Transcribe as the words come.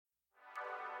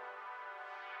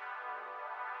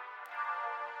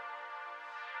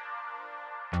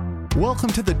Welcome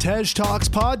to the Tej Talks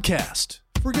podcast.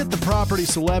 Forget the property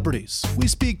celebrities. We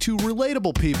speak to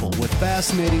relatable people with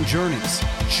fascinating journeys,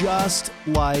 just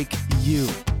like you.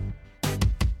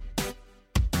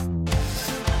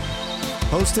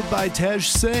 Hosted by Tej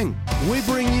Singh, we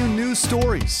bring you news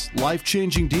stories,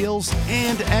 life-changing deals,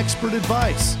 and expert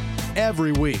advice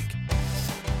every week.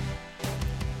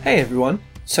 Hey everyone.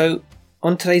 So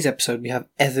on today's episode we have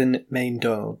Evan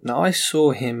Main-Donald. Now I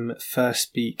saw him first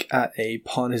speak at a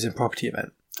Partners in Property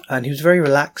event and he was very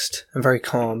relaxed and very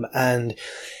calm, and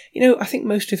I think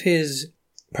most of his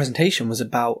presentation was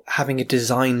about having a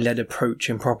design-led approach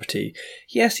in property.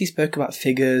 Yes, he spoke about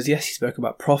figures, yes, he spoke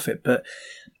about profit, but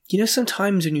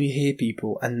sometimes when you hear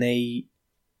people and the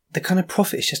kind of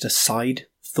profit is just a side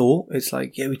thought. It's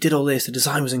like, yeah, we did all this, the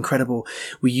design was incredible,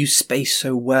 we used space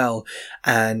so well,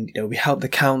 and we helped the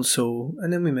council,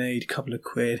 and then we made a couple of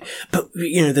quid, but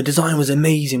the design was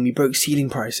amazing, we broke ceiling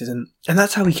prices, and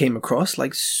that's how he came across,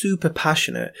 like super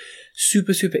passionate,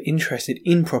 super interested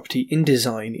in property, in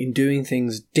design, in doing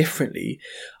things differently.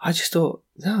 I just thought,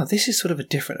 no, this is sort of a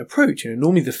different approach.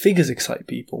 Normally the figures excite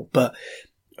people, but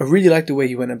I really liked the way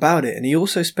he went about it. And he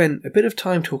also spent a bit of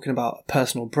time talking about a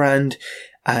personal brand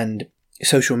and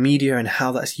social media and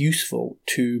how that's useful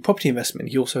to property investment.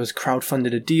 He also has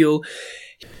crowdfunded a deal,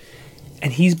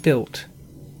 and he's built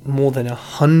more than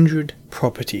 100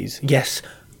 properties. Yes,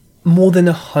 more than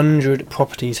 100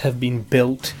 properties have been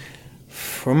built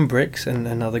from bricks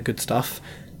and other good stuff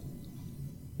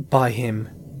by him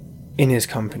in his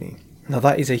company. Now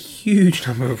that is a huge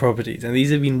number of properties, and these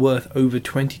have been worth over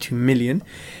 22 million,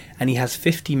 and he has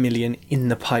 50 million in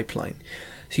the pipeline.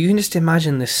 So you can just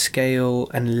imagine the scale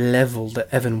and level that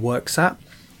Evan works at.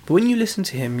 But when you listen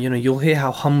to him, you'll hear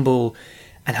how humble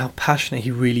and how passionate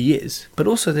he really is, but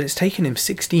also that it's taken him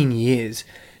 16 years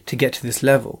to get to this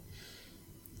level.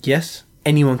 Yes,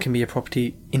 anyone can be a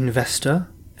property investor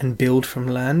and build from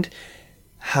land.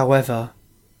 However,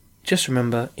 just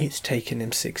remember, it's taken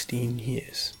him 16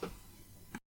 years.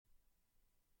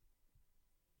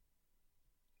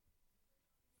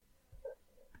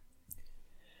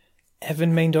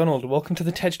 Evan Main-Donald, welcome to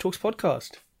the Tej Talks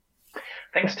podcast.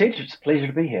 Thanks, Tej. It's a pleasure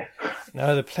to be here.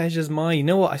 No, the pleasure's mine. You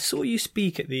know what? I saw you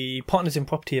speak at the Partners in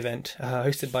Property event,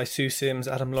 hosted by Sue Sims,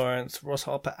 Adam Lawrence, Ross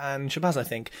Harper, and Shabazz, I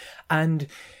think. And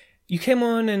you came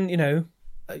on and,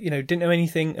 didn't know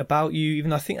anything about you.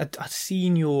 Even though I think I'd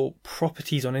seen your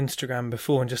properties on Instagram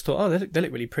before and just thought, oh, they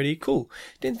look really pretty cool.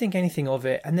 Didn't think anything of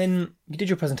it. And then you did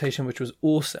your presentation, which was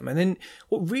awesome. And then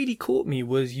what really caught me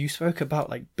was you spoke about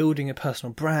like building a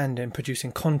personal brand and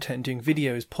producing content, doing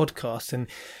videos, podcasts. And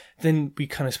then we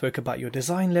kind of spoke about your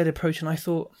design-led approach. And I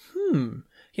thought,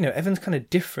 Evan's kind of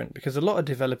different, because a lot of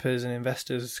developers and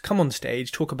investors come on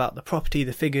stage, talk about the property,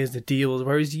 the figures, the deals,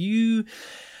 whereas you,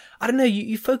 I don't know,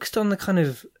 you focused on the kind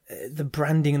of the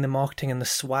branding and the marketing and the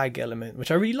swag element, which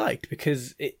I really liked,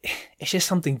 because it's just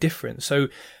something different. So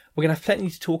we're going to have plenty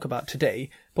to talk about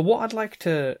today. But what I'd like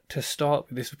to start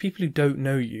with is, for people who don't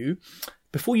know you,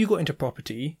 before you got into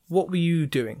property, what were you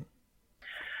doing?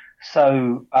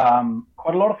 So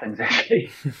quite a lot of things,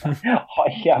 actually.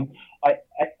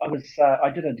 I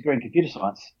did a degree in computer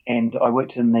science, and I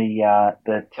worked in the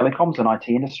telecoms and IT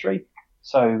industry.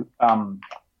 So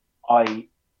I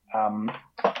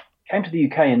came to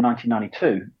the UK in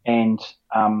 1992, and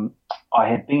I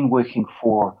had been working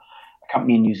for a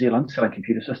company in New Zealand selling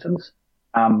computer systems.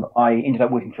 I ended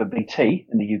up working for BT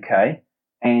in the UK,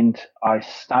 and I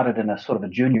started in a sort of a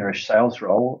juniorish sales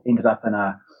role, ended up in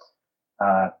a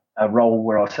role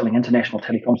where I was selling international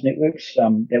telecoms networks.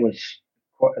 That was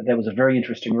a very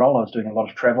interesting role. I was doing a lot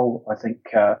of travel. I think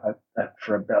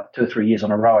for about 2 or 3 years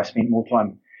in a row, I spent more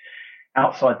time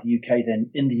outside the UK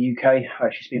than in the UK. I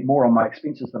actually spent more on my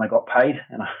expenses than I got paid,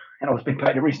 and I was being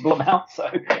paid a reasonable amount. So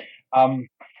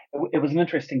it was an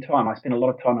interesting time. I spent a lot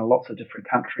of time in lots of different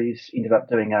countries. Ended up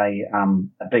doing a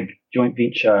big joint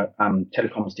venture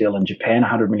telecoms deal in Japan,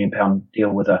 £100 million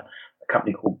deal with a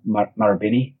company called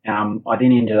Marubeni. I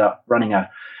then ended up running a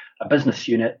business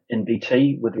unit in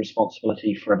BT with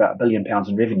responsibility for about £1 billion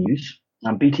in revenues.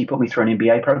 BT put me through an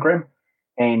MBA program.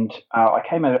 And I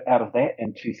came out of that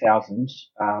in 2000,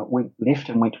 left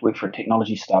and went to work for a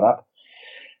technology startup.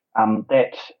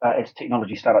 That, as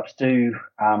technology startups do,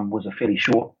 was a fairly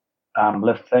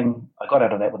short-lived thing. I got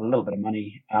out of that with a little bit of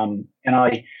money. And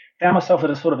I found myself at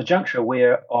a sort of a juncture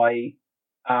where I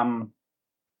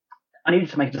needed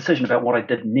to make a decision about what I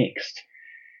did next.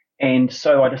 And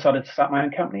so I decided to start my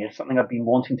own company. It's something I've been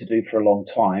wanting to do for a long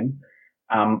time.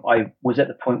 I was at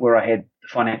the point where I had the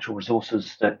financial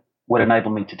resources that would enable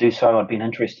me to do so. I'd been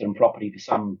interested in property for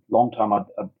some long time.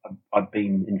 I'd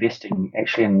been investing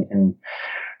actually in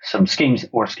some schemes,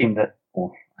 or a scheme that,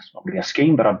 or it's not really a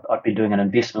scheme, but I've been doing an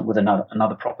investment with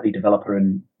another property developer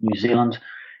in New Zealand,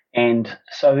 and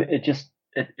so it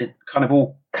kind of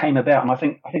all came about. And I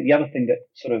think the other thing that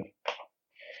sort of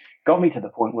got me to the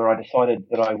point where I decided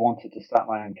that I wanted to start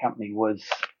my own company was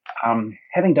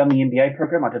having done the MBA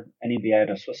program. I did an MBA at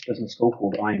a Swiss business school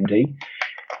called IMD.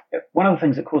 One of the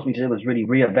things that caused me to do was really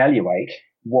reevaluate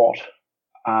what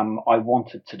I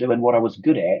wanted to do and what I was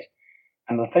good at.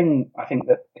 And the thing I think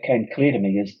that became clear to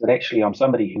me is that actually I'm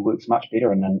somebody who works much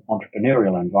better in an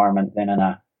entrepreneurial environment than in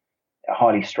a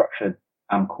highly structured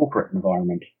corporate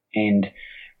environment. And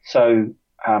so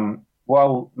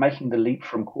while making the leap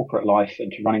from corporate life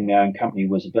into running my own company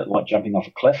was a bit like jumping off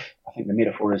a cliff, I think the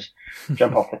metaphor is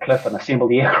jump off the cliff and assemble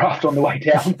the aircraft on the way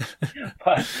down.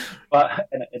 but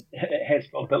and it has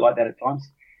felt a bit like that at times.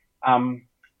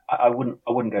 I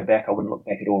wouldn't go back. I wouldn't look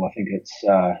back at all. I think it's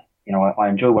I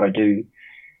enjoy what I do,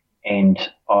 and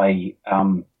I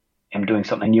am doing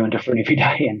something new and different every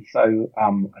day. And so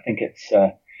I think it's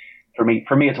for me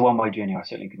it's a one-way journey. I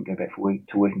certainly couldn't go back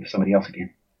to working for somebody else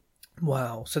again.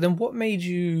 Wow. So then what made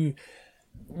you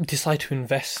decide to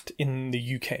invest in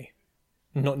the UK,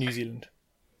 not New Zealand?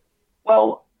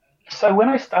 Well, so when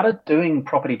I started doing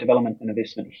property development and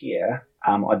investment here,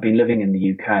 I'd been living in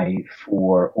the UK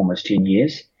for almost 10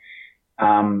 years.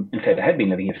 In fact, I had been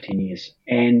living here for 10 years.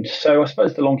 And so I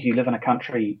suppose the longer you live in a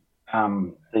country,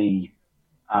 the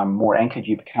more anchored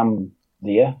you become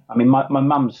there. I mean, my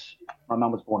mum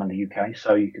was born in the UK,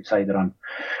 so you could say that I'm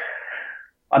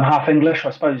half English.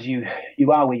 I suppose you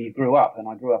are where you grew up, and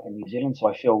I grew up in New Zealand, so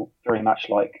I feel very much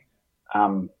like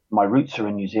my roots are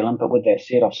in New Zealand. But with that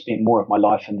said, I've spent more of my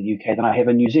life in the UK than I have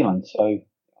in New Zealand, so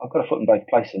I've got a foot in both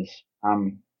places.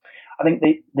 I think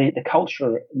the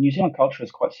culture, New Zealand culture,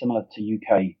 is quite similar to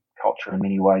UK culture in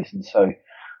many ways, and so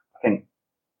I think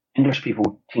English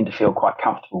people tend to feel quite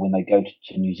comfortable when they go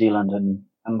to New Zealand, and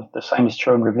the same is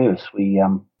true in reverse. We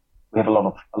have a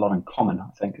lot in common,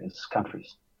 I think, as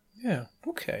countries. Yeah,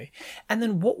 okay. And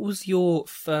then what was your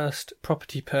first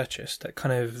property purchase that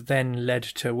kind of then led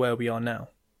to where we are now?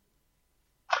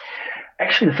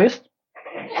 Actually, the first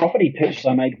property purchase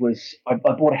I made was I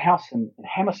bought a house in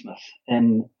Hammersmith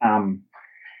in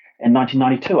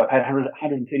 1992. I paid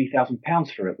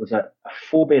 £130,000 for it. It was a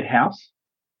 4-bed house.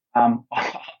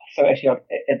 So actually,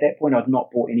 at that point, I'd not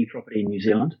bought any property in New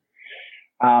Zealand.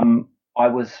 I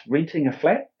was renting a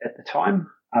flat at the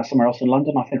time. Somewhere else in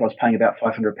London. I think I was paying about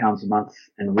 £500 a month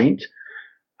in rent.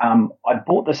 I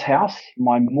bought this house.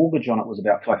 My mortgage on it was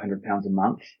about £500 a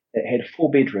month. It had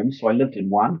 4 bedrooms, so I lived in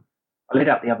one. I let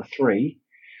out the other 3.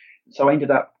 So I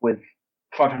ended up with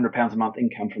 £500 a month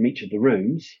income from each of the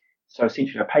rooms. So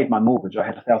essentially I paid my mortgage. I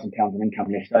had £1,000 in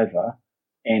income left over,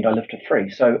 and I lived for free.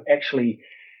 So actually,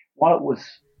 while it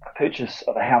was a purchase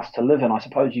of a house to live in, I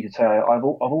suppose you could say I've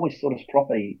always thought of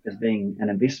property as being an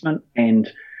investment,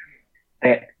 and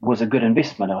that was a good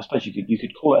investment. I suppose you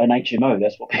could call it an HMO.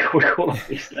 That's what people would call it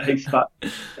these days. But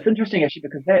it's interesting actually,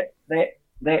 because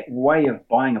that way of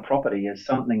buying a property is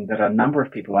something that a number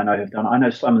of people I know have done. I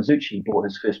know Simon Zucchi bought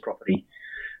his first property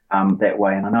that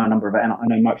way, and I know I know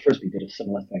Mike Frisby did a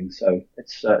similar thing. So it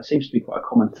seems to be quite a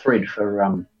common thread for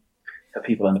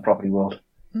people in the property world.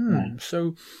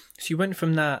 So you went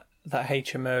from that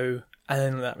HMO and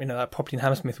then that property in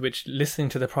Hammersmith, which, listening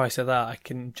to the price of that, I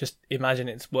can just imagine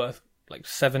it's worth like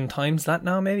 7 times that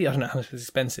now, maybe. I don't know how much it's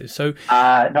expensive. So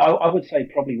no, I would say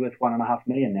probably worth $1.5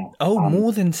 million now. Oh,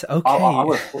 more than okay. I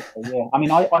would have thought so, yeah. I mean,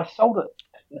 I sold it.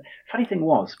 The funny thing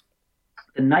was,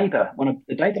 the neighbour,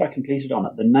 the day that I completed on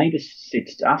it, the neighbour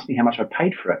asked me how much I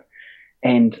paid for it,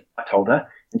 and I told her,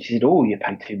 and she said, "Oh, you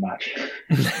paid too much."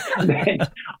 And then I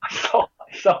sold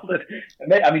it.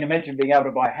 I mean, imagine being able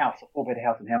to buy a house, a 4-bed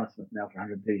house in Hammersmith now for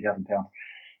 £130,000.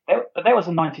 But that was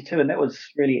in 92, and that was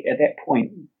really, at that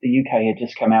point, the UK had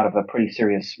just come out of a pretty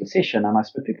serious recession, and I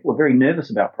suppose people were very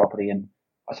nervous about property, and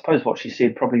I suppose what she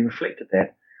said probably reflected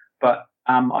that. But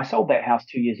I sold that house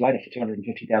 2 years later for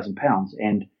 £250,000,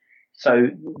 and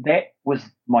so that was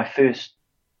my first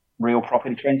real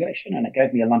property transaction, and it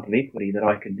gave me a lump of equity that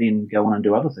I could then go on and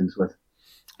do other things with.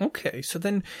 Okay, so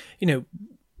then,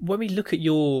 when we look at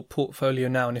your portfolio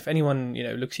now, and if anyone,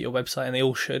 looks at your website, and they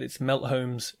all should, it's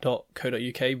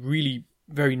melthomes.co.uk, really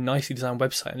very nicely designed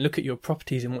website, and look at your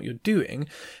properties and what you're doing,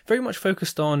 very much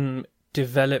focused on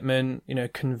development,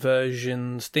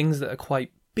 conversions, things that are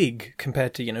quite big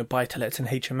compared to, buy-to-lets and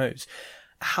HMOs.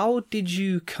 How did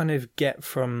you kind of get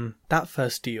from that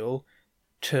first deal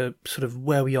to sort of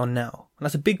where we are now? And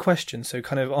that's a big question, so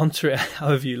kind of answer it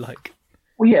however you like.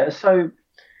 Well, yeah, so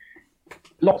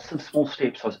lots of small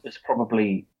steps is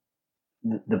probably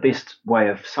the best way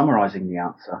of summarising the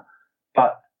answer.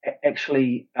 But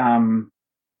actually, I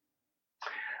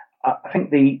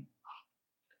think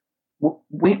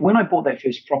when I bought that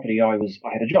first property, I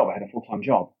had a job, I had a full-time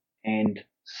job, and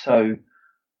so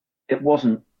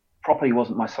property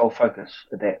wasn't my sole focus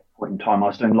at that point in time. I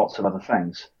was doing lots of other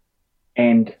things,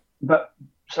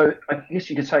 so I guess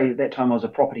you could say at that time I was a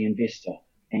property investor,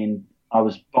 and I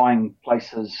was buying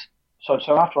places. So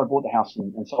after I bought the house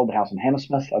and sold the house in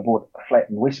Hammersmith, I bought a flat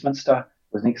in Westminster.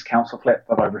 It was an ex-council flat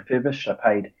that I refurbished. I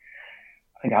paid,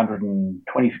 I think, £115,000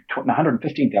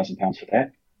 for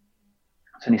that.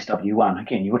 It's an SW1.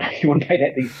 Again, you wouldn't pay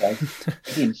that these days.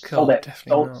 Again,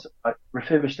 I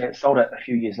refurbished that, sold it a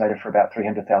few years later for about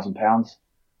 £300,000.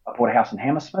 I bought a house in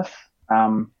Hammersmith,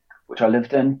 which I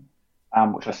lived in,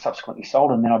 which I subsequently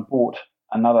sold, and then I bought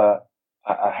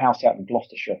a house out in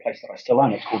Gloucestershire, a place that I still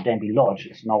own. It's called Danby Lodge.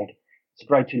 It's a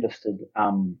Grade 2 listed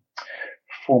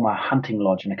former hunting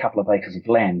lodge and a couple of acres of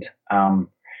land.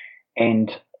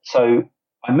 And so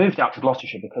I moved out to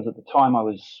Gloucestershire because at the time I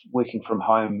was working from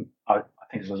home. I've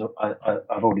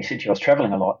already said to you I was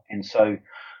travelling a lot, and so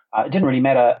it didn't really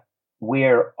matter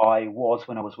where I was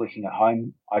when I was working at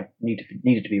home. I needed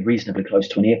to be reasonably close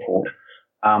to an airport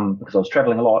because I was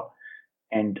travelling a lot.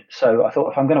 And so I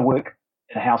thought, if I'm going to work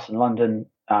in a house in London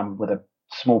with a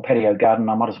small patio garden,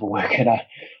 I might as well work in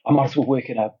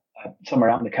somewhere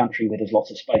out in the country where there's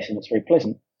lots of space and it's very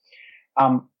pleasant.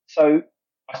 So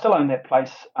I still own that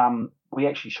place. We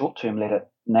actually short-term let it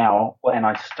now, and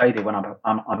I stay there when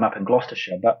I'm up in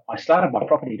Gloucestershire. But I started my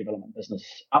property development business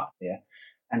up there,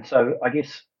 and so I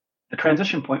guess the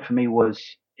transition point for me was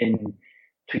in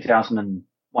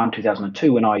 2001,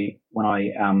 2002 when I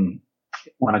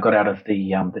got out of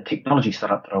the technology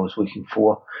startup that I was working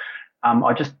for.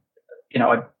 I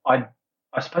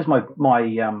suppose my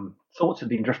thoughts have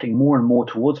been drifting more and more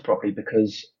towards property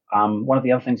because one of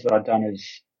the other things that I'd done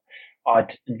is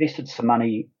I'd invested some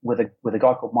money with a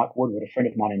guy called Mike Woodward, a friend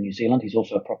of mine in New Zealand. He's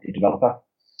also a property developer.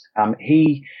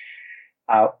 He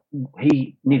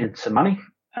needed some money.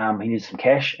 He needed some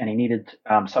cash, and he needed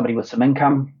somebody with some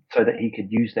income so that he could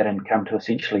use that income to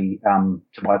essentially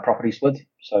to buy properties with.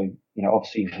 So,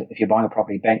 obviously, if you're buying a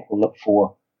property, bank will look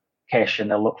for cash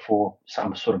and they'll look for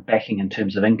some sort of backing in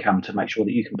terms of income to make sure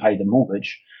that you can pay the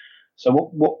mortgage. So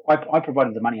what I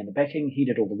provided the money and the backing. He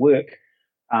did all the work.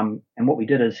 And what we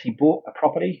did is he bought a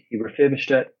property, he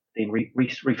refurbished it, then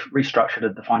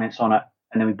restructured the finance on it,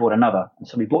 and then we bought another. And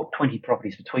so we bought 20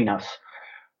 properties between us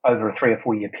over a 3 or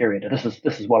 4 year period.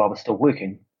 This is while I was still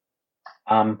working.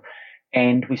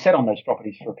 And we sat on those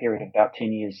properties for a period of about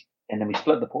 10 years, and then we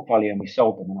split the portfolio and we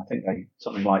sold them. And I think they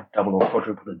something like double or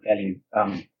quadrupled in value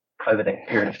over that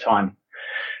period of time.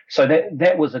 So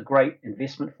that was a great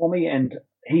investment for me. And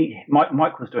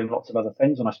Mike was doing lots of other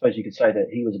things, and I suppose you could say that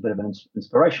he was a bit of an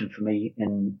inspiration for me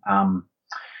in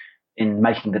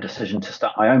making the decision to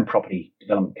start my own property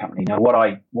development company. Now, what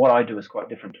I do is quite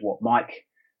different to what Mike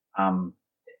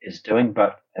is doing,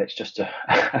 but it's just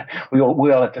we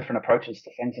all have different approaches to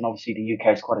things, and obviously the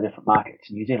UK is quite a different market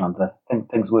to New Zealand.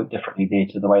 Things work differently there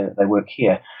to the way that they work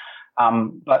here.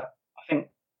 But I think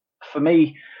for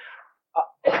me,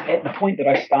 at the point that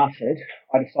I started,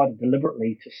 I decided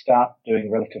deliberately to start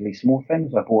doing relatively small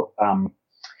things. I bought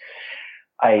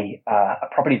a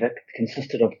property that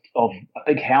consisted of a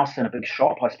big house and a big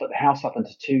shop. I split the house up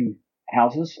into 2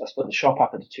 houses. I split the shop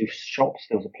up into 2 shops.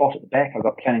 There was a plot at the back. I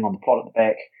got planning on the plot at the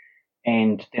back,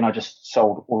 and then I just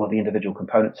sold all of the individual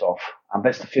components off.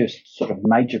 That's the first sort of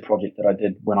major project that I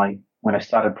did when I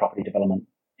started property development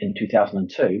in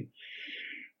 2002.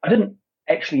 I didn't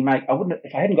actually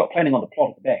if I hadn't got planning on the plot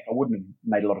at the back, I wouldn't have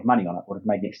made a lot of money on it. I would have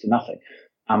made next to nothing.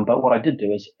 But what I did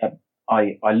do is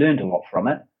I learned a lot from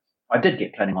it. I did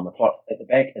get planning on the plot at the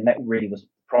back, and that really was the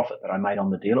profit that I made on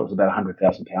the deal. It was about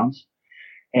 £100,000.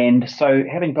 And so,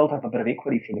 having built up a bit of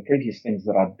equity from the previous things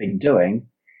that I've been doing,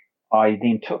 I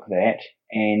then took that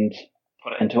and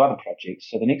put it into other projects.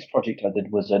 So the next project I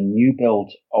did was a new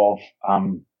build of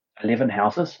 11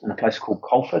 houses in a place called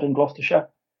Colford in Gloucestershire.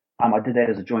 I did that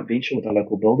as a joint venture with a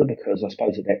local builder because I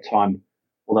suppose at that time,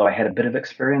 although I had a bit of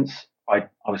experience, I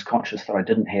was conscious that I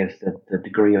didn't have the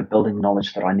degree of building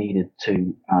knowledge that I needed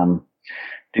to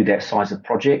do that size of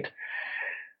project.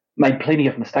 Made plenty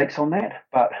of mistakes on that,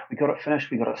 but we got it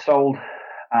finished. We got it sold.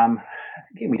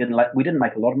 Again, we didn't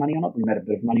make a lot of money on it. We made a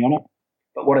bit of money on it.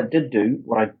 But what it did do,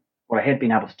 what I had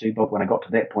been able to do, but when I got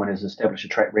to that point, is establish a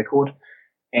track record.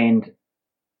 And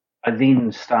I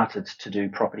then started to do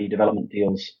property development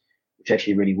deals, which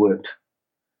actually really worked.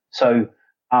 So,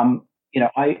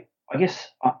 I guess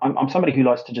I'm somebody who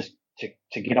likes to just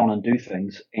to get on and do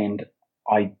things, and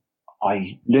I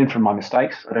learn from my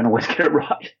mistakes. I don't always get it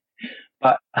right,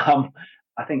 but I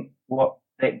think what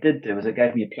that did do is it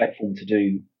gave me a platform to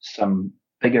do some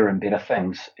bigger and better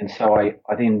things. And so I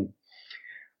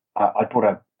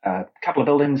bought a couple of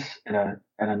buildings in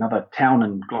another town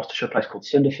in Gloucestershire, a place called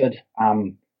Cinderford.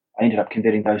 I ended up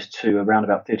converting those to around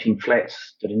about 13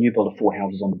 flats, did a new build of 4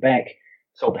 houses on the back,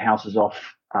 sold the houses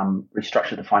off,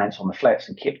 restructured the finance on the flats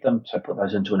and kept them. So I put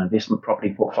those into an investment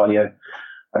property portfolio.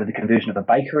 I did the conversion of a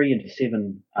bakery into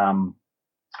 7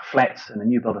 flats and a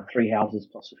new build of 3 houses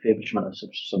plus refurbishment of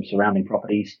some surrounding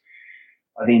properties.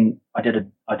 I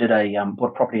bought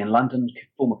a property in London,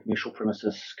 former commercial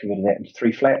premises, converted that into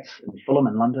 3 flats in Fulham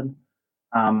in London.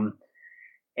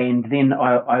 And then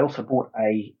I also bought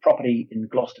a property in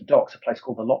Gloucester Docks, a place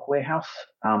called the Lock Warehouse.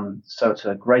 So it's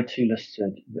a Grade 2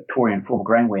 listed Victorian former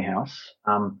grain warehouse.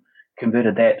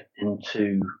 Converted that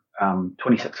into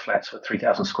 26 flats with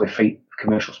 3,000 square feet of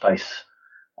commercial space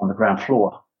on the ground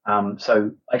floor.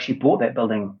 So I actually bought that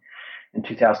building in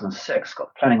 2006,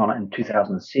 got planning on it in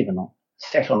 2007,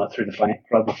 sat on it through the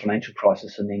global financial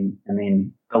crisis, and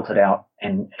then built it out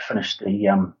and finished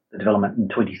the development in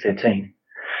 2013.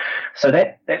 So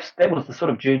that was the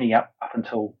sort of journey up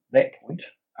until that point.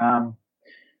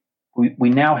 We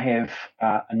now have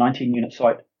a 19-unit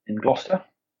site in Gloucester,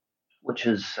 which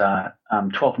is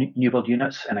 12 new build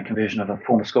units and a conversion of a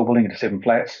former school building into 7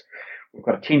 flats. We've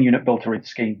got a 10-unit build-to-rent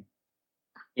scheme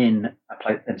in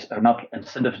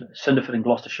Cinderford in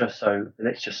Gloucestershire. So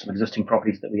that's just some existing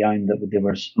properties that we own. That there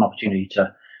was an opportunity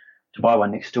to buy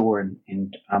one next door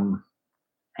and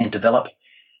develop.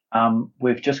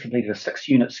 We've just completed a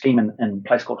 6-unit scheme in a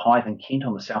place called Hythe in Kent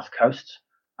on the south coast.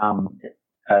 Quite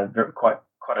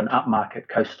an upmarket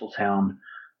coastal town.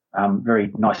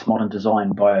 Very nice modern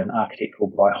design by an architect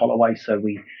called Guy Holloway. So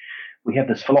we have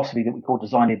this philosophy that we call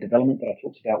design-led development that I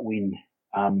talked about when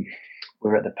we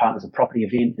were at the Partners of Property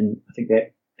event, and I think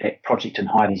that project in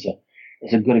Hythe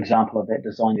is a good example of that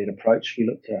design-led approach. We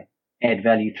look to add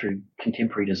value through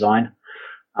contemporary design.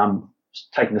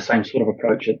 Taking the same sort of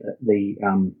approach at the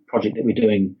project that we're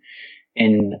doing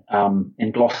in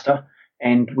Gloucester,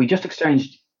 and we just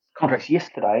exchanged contracts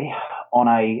yesterday on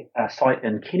a site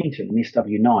in Kennington in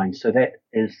SW9. So that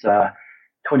is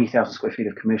 20,000 square feet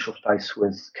of commercial space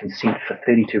with consent for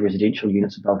 32 residential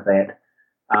units above that,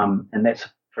 and that's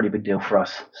a pretty big deal for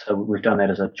us. So we've done that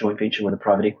as a joint venture with a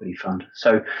private equity fund.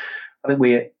 So I think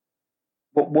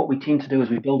what we tend to do is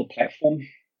we build a platform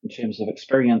in terms of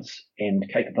experience and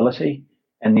capability,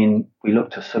 and then we look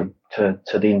to sort of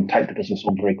to then take the business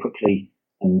on very quickly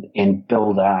and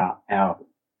build our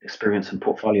experience and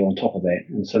portfolio on top of that.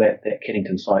 And so that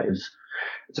Kennington site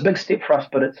it's a big step for us,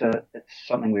 but it's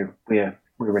something we're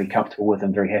really comfortable with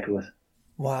and very happy with.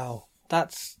 Wow,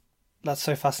 that's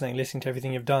so fascinating, listening to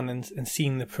everything you've done and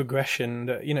seeing the progression.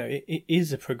 That it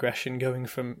is a progression going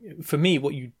from, for me,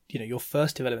 what your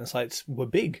first development sites were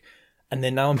big. And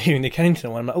then now I'm hearing the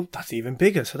Kennington one. I'm like, oh, that's even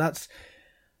bigger. So that's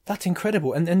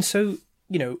incredible. And so,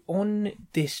 on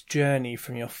this journey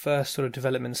from your first sort of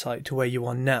development site to where you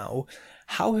are now,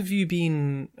 how have you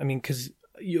been? I mean, because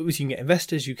you can get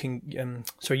investors, you can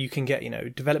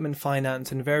get development finance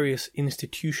and various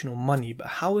institutional money. But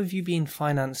how have you been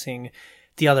financing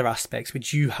the other aspects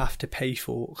which you have to pay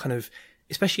for, kind of,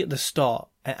 especially at the start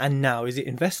and now? Is it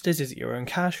investors? Is it your own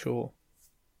cash or?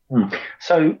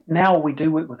 So now we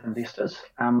do work with investors,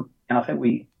 and I think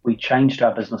we changed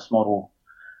our business model.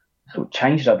 I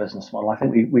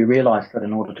think we realised that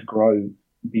in order to grow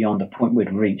beyond the point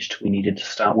we'd reached, we needed to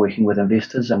start working with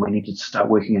investors, and we needed to start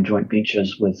working in joint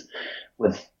ventures with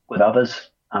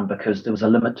others, because there was a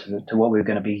limit to what we were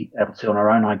going to be able to do on our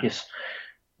own. I guess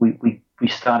we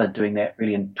started doing that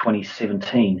really in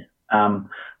 2017.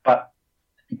 But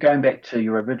going back to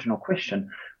your original question,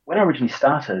 when I originally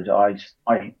started, I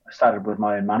started with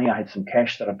my own money. I had some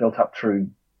cash that I built up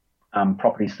through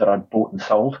properties that I'd bought and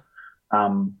sold.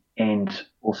 And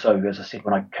also, as I said,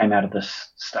 when I came out of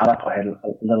this startup, I had a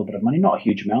little bit of money, not a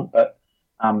huge amount, but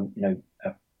at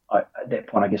that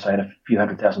point, I guess I had a few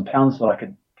 £100,000 that I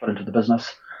could put into the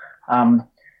business.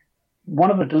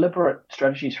 One of the deliberate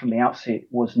strategies from the outset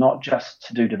was not just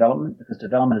to do development, because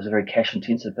development is a very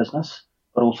cash-intensive business,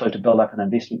 but also to build up an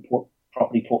investment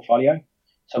property portfolio.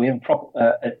 So we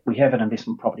have an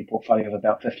investment property portfolio of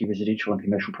about 50 residential and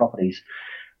commercial properties.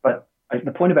 But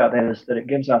the point about that is that it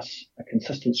gives us a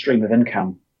consistent stream of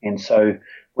income. And so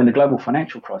when the global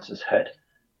financial crisis hit,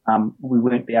 we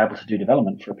wouldn't be able to do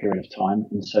development for a period of time.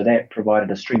 And so that provided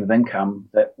a stream of income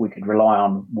that we could rely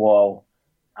on while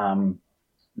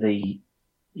we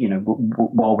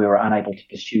were unable to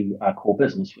pursue our core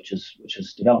business, which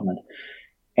is development.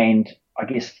 And I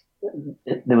guess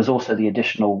there was also the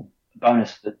additional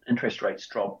bonus that interest rates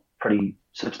dropped pretty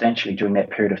substantially during that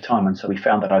period of time. And so we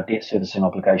found that our debt servicing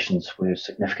obligations were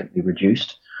significantly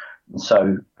reduced. And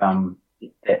so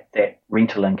that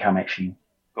rental income actually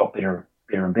got better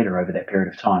and better over that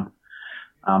period of time.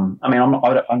 I don't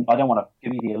want to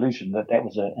give you the illusion that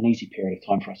was an easy period of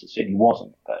time for us. It certainly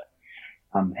wasn't. But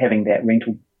having that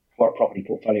rental property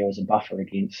portfolio as a buffer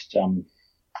against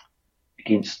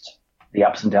the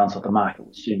ups and downs of the market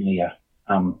was certainly a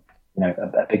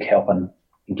big help in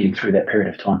getting through that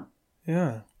period of time.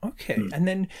 Yeah. Okay. And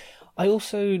then I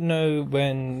also know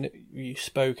when you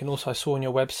spoke, and also I saw on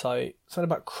your website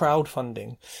something about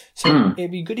crowdfunding. So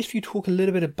it'd be good if you talk a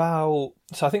little bit about.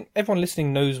 So I think everyone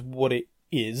listening knows what it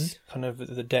is, kind of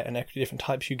the debt and equity, different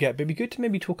types you get. But it'd be good to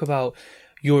maybe talk about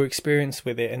your experience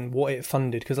with it and what it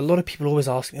funded, because a lot of people always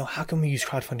ask, how can we use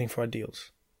crowdfunding for our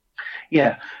deals?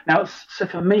 Yeah. Now, so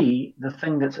for me, the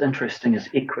thing that's interesting is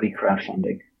equity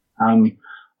crowdfunding.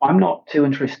 I'm not too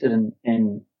interested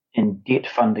in debt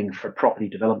funding for property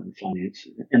development finance.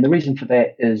 And the reason for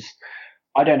that is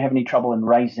I don't have any trouble in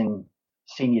raising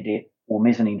senior debt or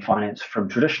mezzanine finance from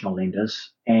traditional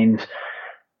lenders, and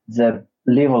the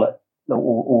level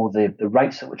or the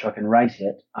rates at which I can raise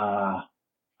it are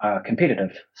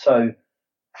competitive. So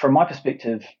from my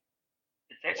perspective,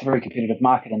 that's a very competitive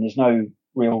market, and there's no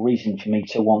real reason for me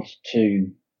to want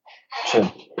to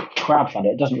crowdfund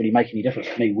it. It doesn't really make any difference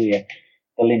to me where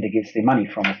the lender gets their money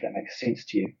from, if that makes sense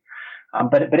to you.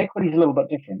 But equity is a little bit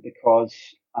different because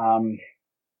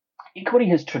equity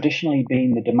has traditionally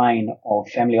been the domain of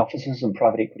family offices and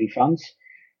private equity funds,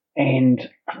 and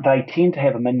they tend to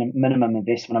have a minimum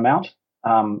investment amount,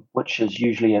 which is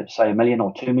usually, say, $1 million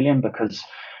or $2 million, because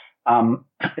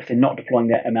if they're not deploying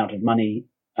that amount of money,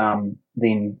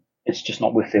 then it's just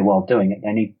not worth their while doing it.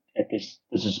 They need there's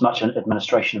as much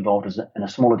administration involved in a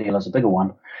smaller deal as a bigger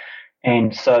one,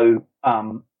 and so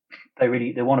they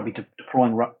want to be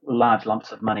deploying large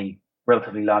lumps of money,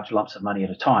 relatively large lumps of money at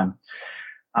a time.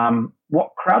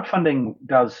 What crowdfunding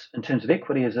does in terms of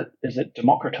equity is it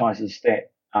democratizes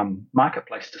that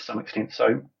marketplace to some extent.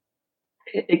 So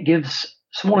it gives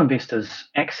small investors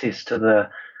access to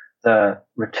the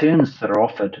returns that are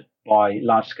offered by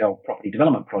large-scale property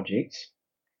development projects,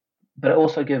 but it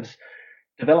also gives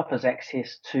developers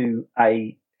access to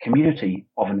a community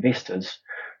of investors.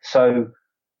 So,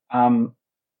 and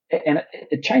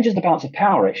it changes the balance of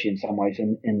power actually in some ways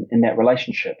in that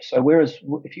relationship. So whereas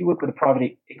if you work with a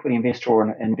private equity investor or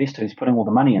an investor who's putting all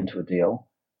the money into a deal,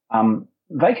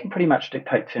 they can pretty much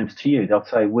dictate terms to you. They'll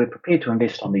say, we're prepared to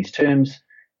invest on these terms,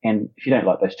 and if you don't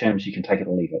like those terms, you can take it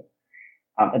or leave it.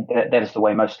 That is the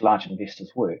way most large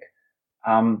investors work.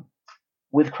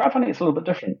 With crowdfunding, it's a little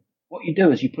bit different. What you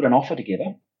do is you put an offer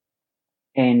together,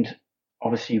 and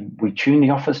obviously we tune the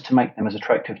offers to make them as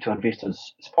attractive to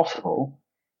investors as possible.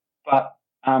 But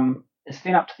it's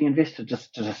then up to the investor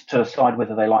just to decide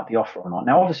whether they like the offer or not.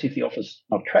 Now, obviously, if the offer's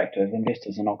not attractive,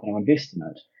 investors are not going to invest in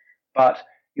it. But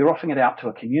you're offering it out to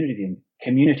a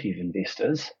community of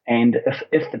investors, and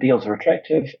if the deals are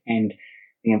attractive and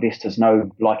the investors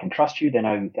like and trust you, they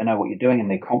know what you're doing, and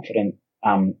they're confident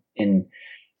in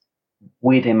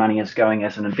where their money is going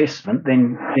as an investment,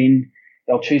 then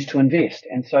they'll choose to invest.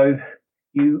 And so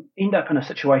you end up in a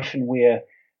situation where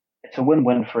it's a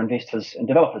win-win for investors and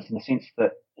developers in the sense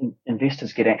that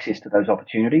investors get access to those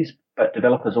opportunities, but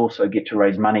developers also get to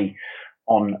raise money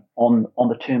on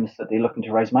the terms that they're looking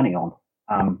to raise money on.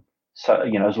 So,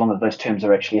 as long as those terms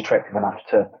are actually attractive enough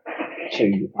to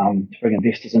bring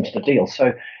investors into the deal.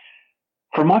 So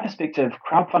from my perspective,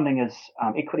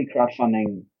 equity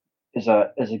crowdfunding is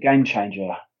a game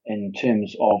changer in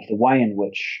terms of the way in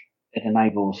which it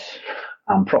enables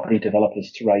property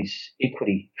developers to raise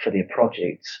equity for their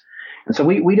projects. And so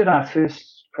we did our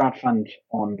first crowdfund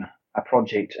on a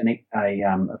project,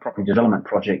 a property development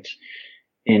project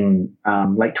in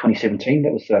late 2017.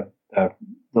 That was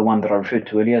the one that I referred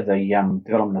to earlier, the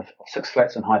development of 6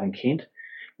 flats in Hythe in Kent.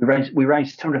 We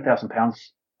raised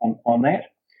 £200,000 on that,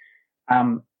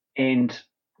 and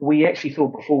we actually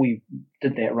thought before we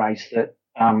did that raise that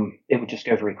it would just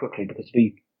go very quickly because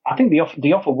I think the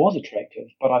offer was attractive,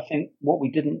 but I think what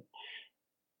we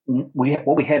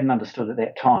hadn't understood at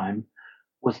that time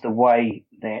was the way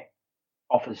that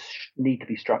offers need to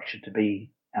be structured to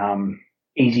be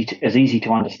easy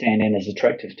to understand and as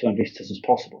attractive to investors as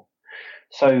possible.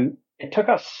 So it took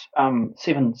us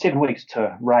 7 weeks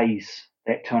to raise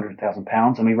that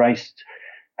 £200,000, and we raised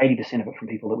 80% of it from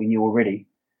people that we knew already.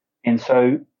 And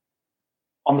so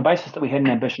on the basis that we had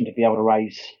an ambition to be able to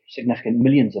raise significant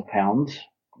millions of pounds,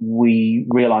 we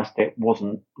realised that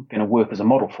wasn't going to work as a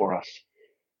model for us.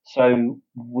 So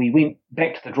we went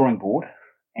back to the drawing board,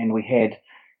 and we had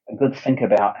a good think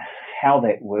about how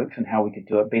that worked and how we could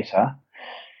do it better.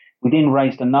 We then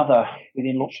launched another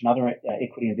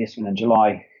equity investment in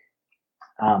July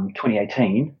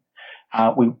 2018.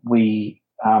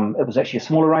 It was actually a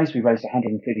smaller raise. We raised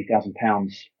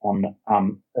 £130,000 on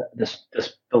this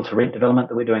build-to-rent development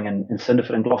that we're doing in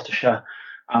Cinderford in Gloucestershire.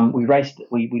 We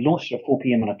launched it at 4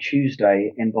 p.m. on a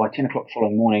Tuesday, and by 10 o'clock the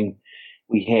following morning,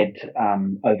 we had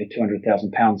over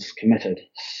 £200,000 committed.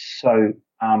 So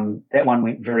that one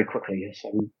went very quickly.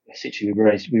 So essentially, we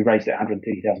raised that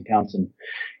 £130,000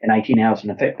 in 18 hours.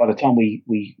 And in fact, by the time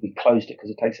we closed it, because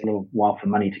it takes a little while for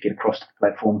money to get across to the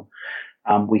platform,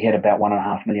 we had about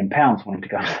 £1.5 million wanting to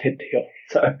go into that deal.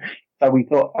 So we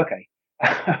thought, okay,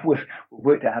 we've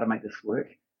worked out how to make this work.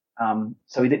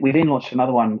 So we then launched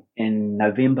another one in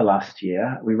November last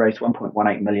year. We raised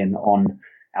 1.18 million on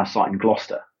our site in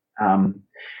Gloucester.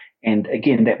 And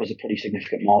again, that was a pretty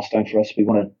significant milestone for us. We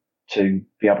wanted to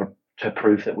be able to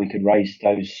prove that we could raise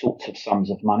those sorts of sums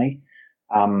of money.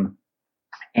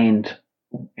 And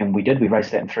we did. We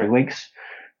raised that in 3 weeks.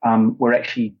 We're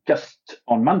actually just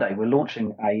on Monday, we're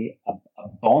launching a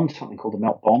bond, something called the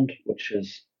Melt Bond, which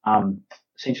is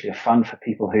essentially a fund for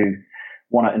people who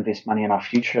want to invest money in our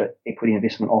future equity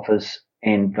investment offers,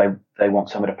 and they want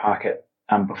somewhere to park it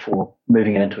before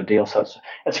moving it into a deal. So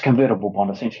it's a convertible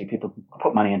bond. Essentially, people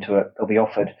put money into it. They'll be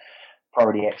offered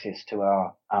priority access to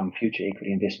our future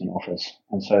equity investment offers.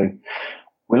 And so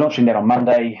we're launching that on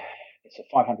Monday. It's a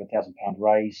 £500,000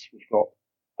 raise. We've got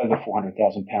over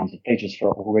 £400,000 of pledges for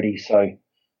it already. So I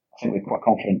think we're quite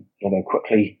confident it'll go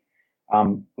quickly.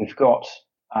 We've got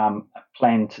a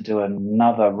plan to do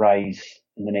another raise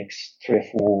in the next 3 or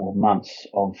 4 months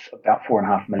of about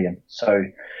 £4.5 million. So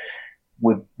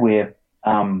we're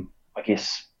I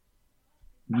guess,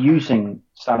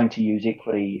 starting to use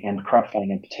equity and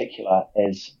crowdfunding in particular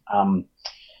as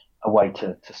a way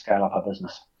to scale up our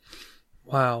business.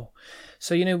 Wow.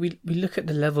 So, we look at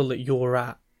the level that you're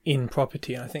at in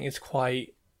property, and I think it's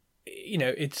quite,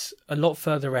 it's a lot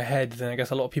further ahead than I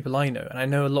guess a lot of people I know. And I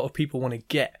know a lot of people want to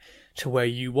get to where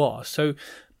you are. So,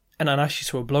 and I actually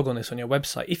saw a blog on this on your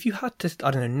website. If you had to,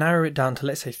 I don't know, narrow it down to,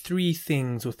 let's say, 3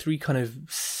 things or 3 kind of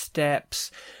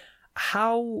steps,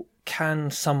 how can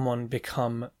someone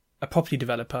become a property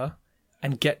developer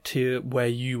and get to where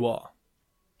you are?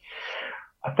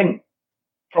 I think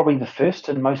probably the first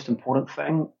and most important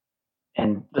thing,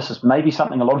 and this is maybe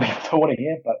something a lot of people don't want to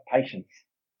hear, but patience.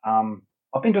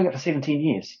 I've been doing it for 17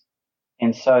 years.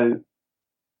 And so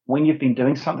when you've been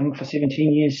doing something for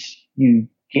 17 years, you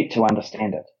get to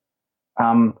understand it.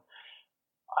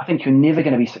 I think you're never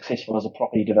going to be successful as a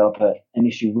property developer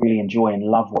unless you really enjoy and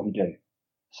love what you do.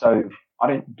 So I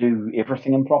don't do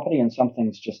everything in property, and some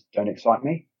things just don't excite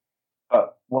me.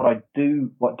 But what I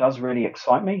do, what does really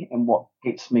excite me and what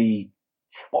really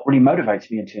motivates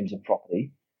me in terms of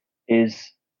property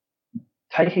is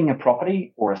taking a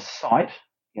property or a site,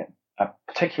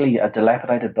 particularly a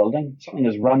dilapidated building, something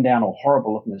as run down or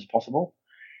horrible looking as possible,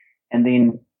 and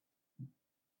then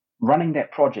running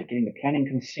that project, getting the planning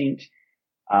consent,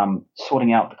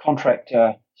 sorting out the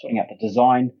contractor, sorting out the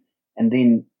design, and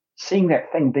then seeing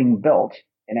that thing being built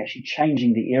and actually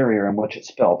changing the area in which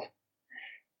it's built.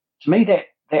 To me,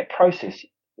 that process,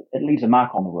 it leaves a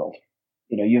mark on the world.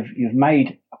 You've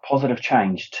made a positive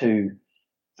change to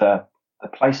the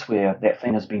place where that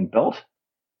thing has been built.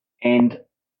 And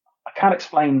I can't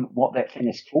explain what that thing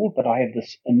is called, but I have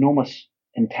this enormous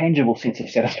intangible sense of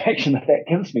satisfaction that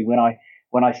gives me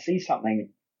when I see something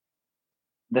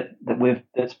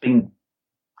that's been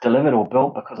delivered or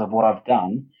built because of what I've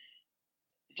done.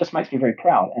 It just makes me very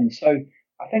proud. And so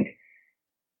I think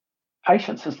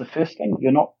patience is the first thing.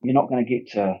 You're not going to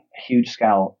get to a huge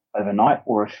scale overnight,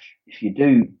 or if you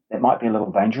do, it might be a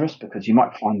little dangerous because you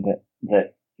might find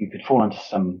that you could fall into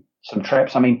some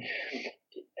traps. I mean,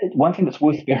 one thing that's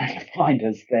worth bearing in mind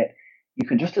is that you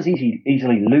can just as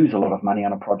easily lose a lot of money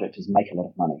on a project as make a lot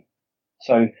of money.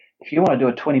 So if you want to do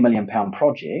a £20 million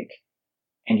project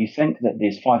and you think that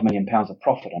there's £5 million of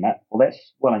profit in it, well,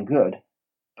 that's well and good.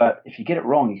 But if you get it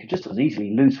wrong, you could just as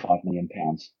easily lose £5 million.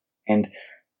 And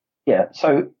yeah,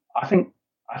 so I think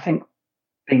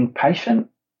being patient,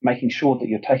 making sure that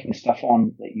you're taking stuff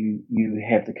on that you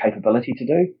have the capability to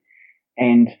do,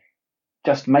 and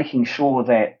just making sure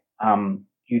that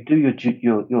you do your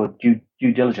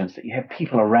due diligence, that you have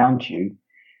people around you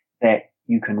that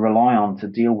you can rely on to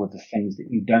deal with the things that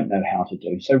you don't know how to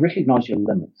do. So recognize your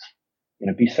limits.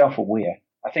 Be self-aware.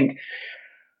 I think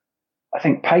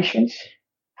patience,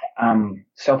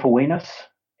 self-awareness,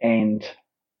 and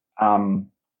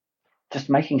just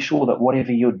making sure that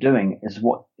whatever you're doing is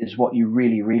what you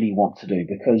really, really want to do.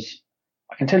 Because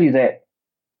I can tell you that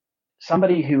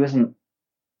somebody who's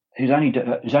only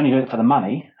doing it for the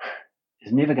money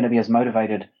is never going to be as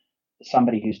motivated as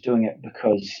somebody who's doing it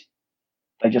because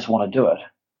they just want to do it.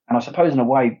 And I suppose in a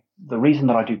way, the reason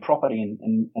that I do property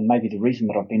and maybe the reason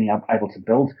that I've been able to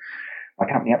build my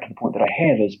company up to the point that I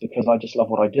have is because I just love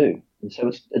what I do. And so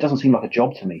it doesn't seem like a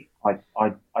job to me.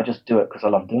 I just do it because I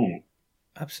love doing it.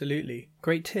 Absolutely.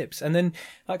 Great tips. And then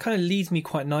that kind of leads me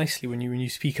quite nicely when you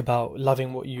speak about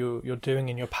loving what you're doing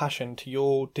and your passion to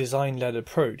your design-led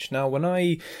approach. Now,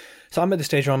 so I'm at the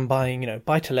stage where I'm buying,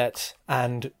 buy-to-lets,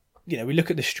 and, we look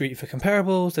at the street for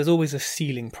comparables. There's always a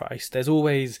ceiling price. There's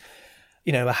always,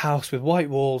 a house with white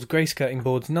walls, grey skirting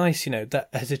boards, nice, that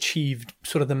has achieved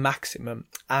sort of the maximum.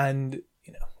 And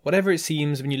whatever it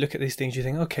seems, when you look at these things, you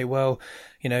think, okay, well,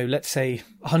 let's say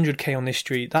 100k on this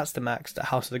street, that's the max that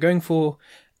houses are going for.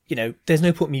 There's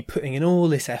no point me putting in all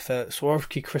this effort,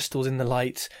 Swarovski crystals in the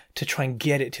lights to try and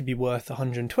get it to be worth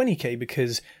 120k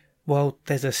because, well,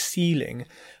 there's a ceiling.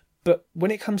 But when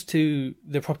it comes to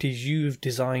the properties you've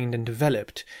designed and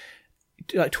developed,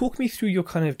 talk me through your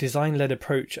kind of design-led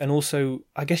approach and also,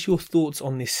 I guess, your thoughts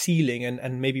on this ceiling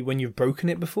and maybe when you've broken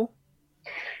it before.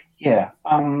 Yeah.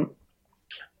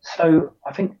 So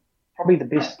I think probably the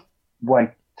best way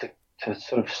to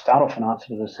sort of start off an answer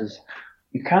to this is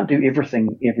you can't do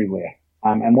everything everywhere.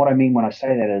 And what I mean when I say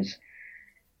that is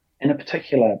in a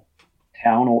particular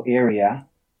town or area,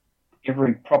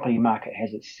 every property market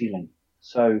has its ceiling.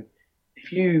 So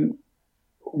if you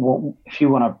want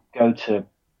to go to,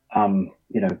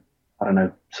 I don't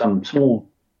know, some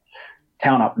small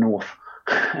town up north,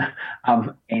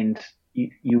 and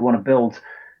you want to build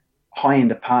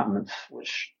high-end apartments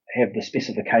which have the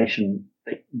specification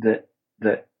that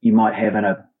you might have in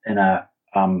an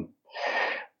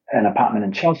apartment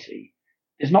in Chelsea,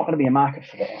 there's not going to be a market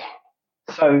for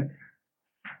that. So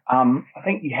I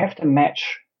think you have to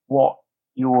match what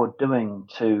you're doing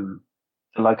to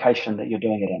the location that you're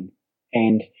doing it in.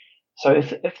 And so if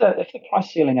the price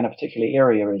ceiling in a particular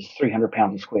area is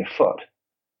 £300 a square foot,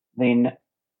 then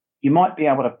you might be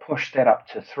able to push that up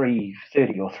to $330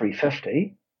 or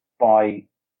 $350 by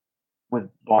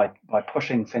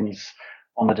pushing things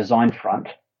on the design front.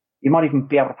 You might even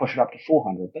be able to push it up to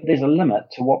 $400, but there's a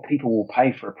limit to what people will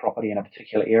pay for a property in a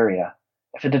particular area.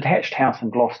 If a detached house in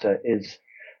Gloucester is,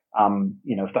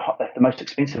 if the most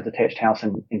expensive detached house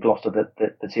in Gloucester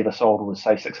that's ever sold was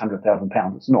say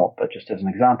 £600,000, it's not, but just as an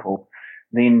example,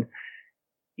 then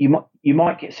you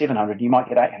might get 700, you might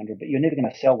get 800, but you're never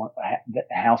going to sell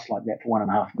a house like that for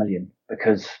 $1.5 million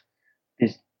because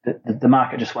the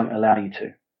market just won't allow you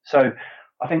to. So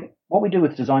I think what we do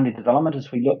with design-led development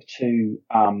is we look to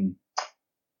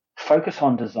focus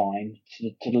on design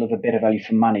to deliver better value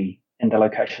for money in the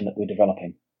location that we're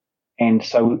developing. And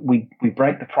so we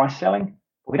break the price ceiling.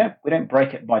 We don't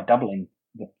break it by doubling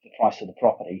the price of the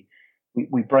property.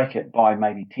 We break it by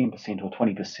maybe 10% or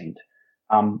 20%.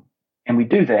 And we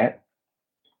do that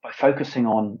by focusing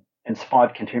on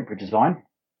inspired contemporary design.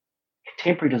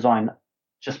 Contemporary design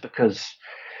just because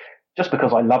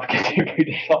I love contemporary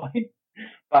design.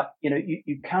 But,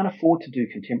 you can't afford to do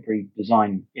contemporary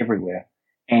design everywhere.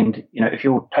 And, if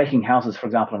you're taking houses, for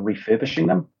example, and refurbishing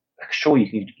them, sure,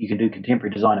 you can do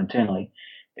contemporary design internally,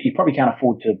 but you probably can't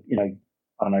afford to,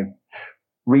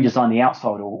 redesign the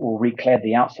outside or reclad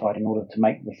the outside in order to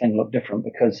make the thing look different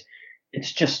because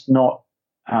it's just not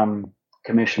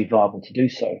commercially viable to do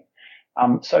so.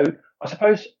 So I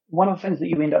suppose one of the things that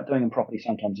you end up doing in property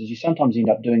sometimes is you sometimes end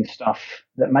up doing stuff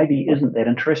that maybe isn't that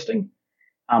interesting,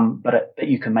 but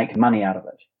you can make money out of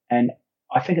it. And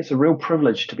I think it's a real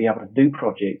privilege to be able to do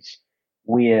projects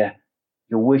where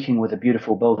you're working with a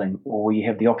beautiful building or where you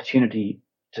have the opportunity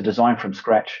to design from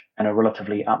scratch in a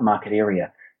relatively upmarket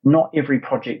area. Not every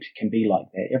project can be like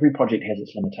that. Every project has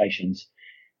its limitations,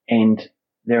 and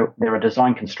there are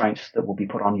design constraints that will be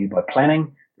put on you by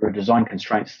planning. There are design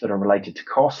constraints that are related to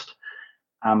cost.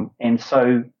 And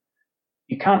so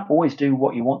you can't always do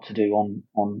what you want to do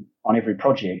on every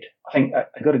project. I think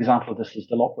a good example of this is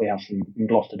the Lock Warehouse in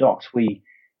Gloucester Docks.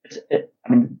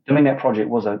 Doing that project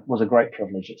was a great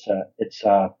privilege. It's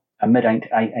a mid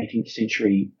 18th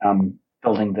century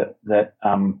building that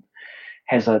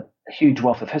has a huge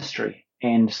wealth of history.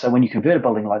 And so when you convert a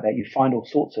building like that, you find all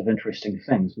sorts of interesting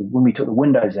things. When we took the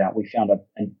windows out, we found a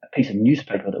piece of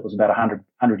newspaper that was about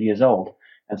 100 years old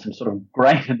and some sort of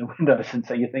grain in the windows. And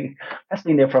so you think, that's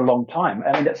been there for a long time.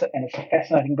 It's a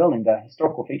fascinating building. The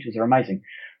historical features are amazing.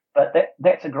 But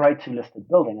that's a grade 2 listed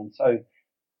building. And so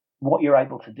what you're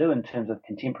able to do in terms of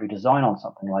contemporary design on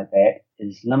something like that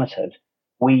is limited.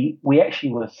 We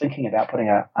actually were thinking about putting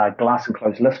a glass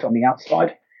enclosed lift on the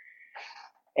outside,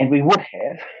 and we would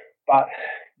have, but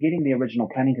getting the original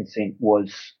planning consent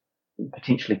was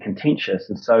potentially contentious,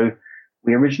 and so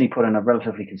we originally put in a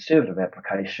relatively conservative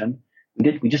application.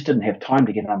 We just didn't have time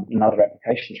to get another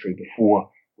application through before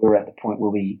we were at the point where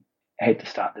we had to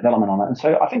start development on it. And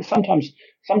so I think sometimes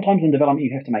in development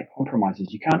you have to make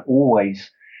compromises. You can't always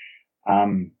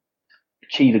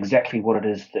achieve exactly what it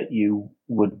is that you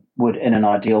would in an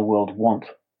ideal world want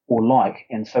or like.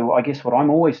 And so I guess what I'm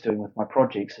always doing with my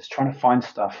projects is trying to find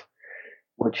stuff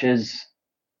which is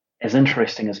as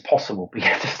interesting as possible. But you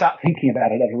have to start thinking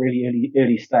about it at a really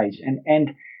early stage.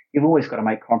 And you've always got to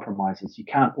make compromises. You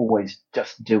can't always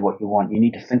just do what you want. You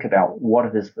need to think about what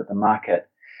it is that the market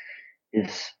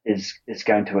is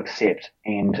going to accept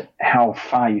and how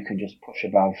far you can just push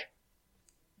above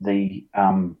the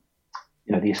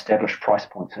the established price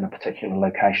points in a particular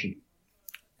location.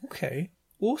 Okay,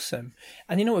 awesome.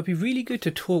 And it'd be really good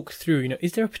to talk through,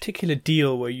 is there a particular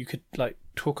deal where you could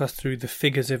talk us through the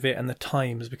figures of it and the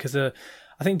times? Because I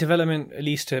think development, at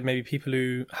least to maybe people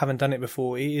who haven't done it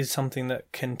before, it is something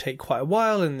that can take quite a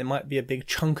while, and there might be a big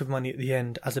chunk of money at the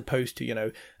end, as opposed to,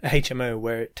 a HMO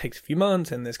where it takes a few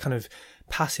months and there's kind of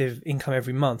passive income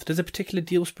every month. Does a particular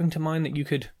deal spring to mind that you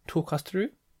could talk us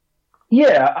through?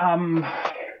 Yeah,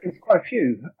 there's quite a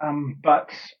few, but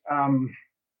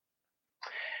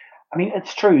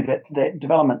it's true that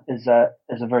development is a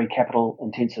very capital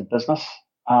intensive business.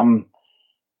 I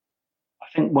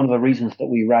think one of the reasons that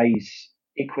we raise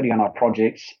equity on our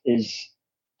projects is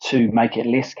to make it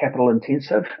less capital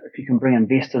intensive. If you can bring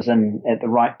investors in at the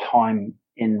right time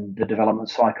in the development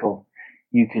cycle,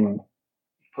 you can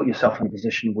put yourself in a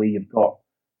position where you've got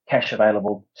cash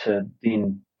available to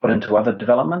then put into other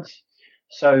developments.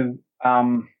 So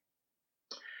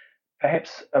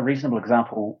perhaps a reasonable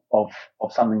example of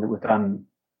something that we've done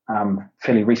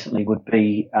fairly recently would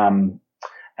be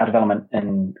our development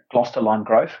in Gloucester Lime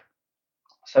Grove.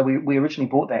 So we originally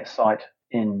bought that site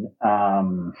in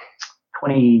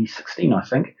 2016, I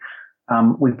think.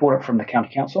 We bought it from the county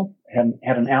council,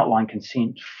 had an outline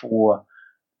consent for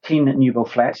 10 new build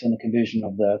flats and the conversion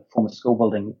of the former school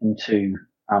building into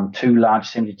 2 large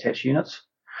semi-detached units.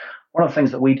 One of the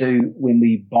things that we do when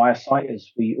we buy a site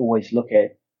is we always look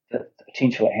at the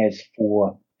potential it has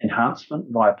for enhancement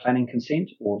via planning consent,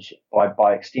 or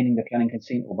by extending the planning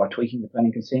consent, or by tweaking the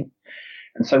planning consent.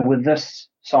 And so with this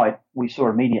site, we saw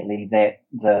immediately that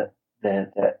the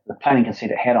planning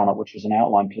consent it had on it, which was an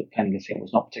outline planning consent,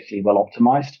 was not particularly well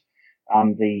optimized.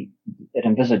 It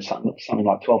envisaged something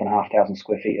like 12,500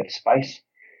 square feet of space.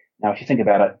 Now, if you think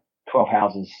about it, 12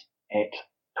 houses at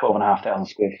 12,500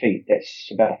 square feet, that's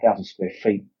about 1,000 square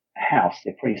feet a house.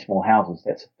 They're pretty small houses.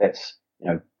 That's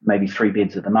maybe 3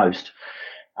 beds at the most.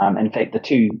 In fact, the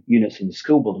 2 units in the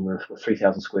school building were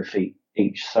 3,000 square feet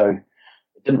each. So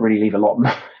it didn't really leave a lot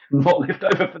left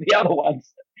over for the other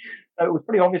ones. So it was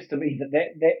pretty obvious to me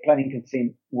that planning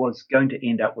consent was going to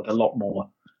end up with a lot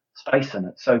more space in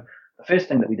it. So the first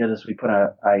thing that we did is we put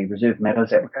a reserved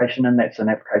matters application in. That's an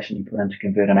application you put in to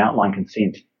convert an outline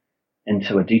consent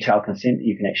into a detailed consent that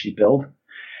you can actually build.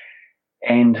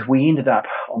 And we ended up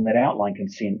on that outline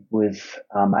consent with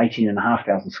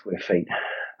 18,500 square feet.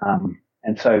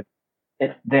 And so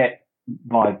we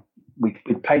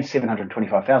paid £725,000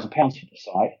 for the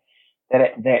site.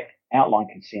 That outline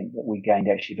consent that we gained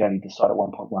actually valued the site at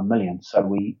 1.1 million. So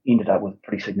we ended up with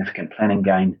pretty significant planning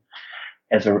gain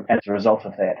as a result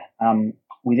of that.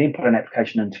 We then put an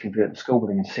application in to convert the school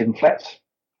building into 7 flats.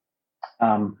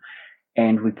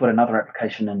 And we put another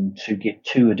application in to get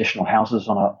 2 additional houses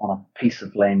on a piece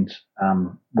of land,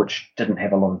 which didn't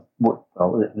have a lot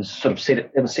of, it was sort of set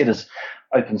as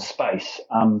open space.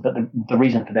 But the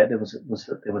reason for that was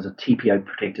that there was a TPO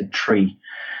protected tree,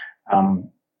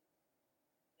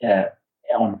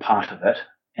 on part of it.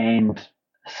 And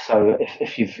so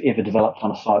if you've ever developed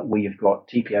on a site where you've got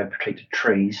TPO protected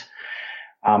trees,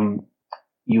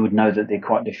 you would know that they're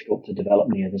quite difficult to develop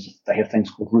near. They have things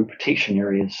called root protection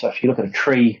areas. So if you look at a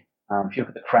tree, if you look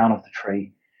at the crown of the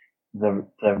tree, the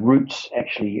roots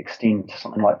actually extend to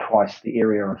something like twice the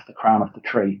area of the crown of the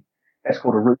tree. That's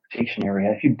called a root protection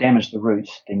area. If you damage the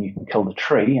roots, then you can kill the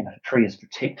tree. And if a tree is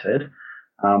protected,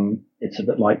 it's a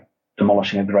bit like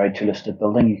demolishing a grade 2 listed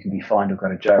building. You can be fined or go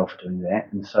to jail for doing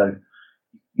that. And so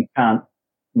you can't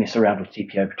mess around with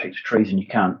TPO protected trees, and you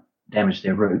can't damage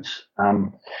their roots.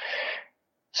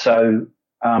 So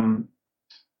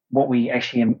what we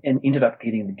actually ended up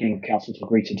getting the council to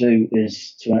agree to do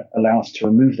is to allow us to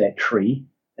remove that tree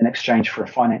in exchange for a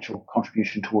financial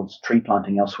contribution towards tree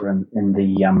planting elsewhere in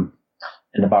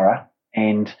the borough.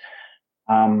 And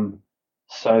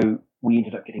so we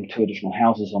ended up getting 2 additional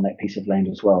houses on that piece of land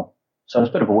as well. So it was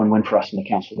a bit of a win-win for us in the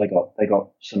council. They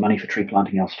got some money for tree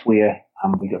planting elsewhere.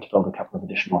 We got to build a couple of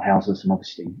additional houses, and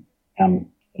obviously,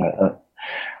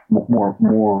 more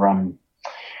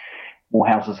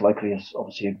houses locally is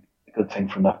obviously a good thing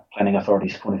from the planning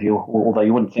authority's point of view. Although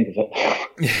you wouldn't think of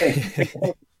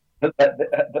it,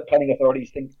 that planning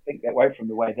authorities think that way from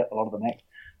the way that a lot of them act.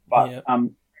 But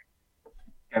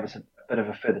gave us a bit of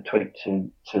a further tweak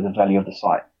to the value of the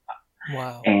site.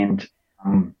 Wow. And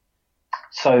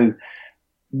so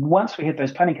once we had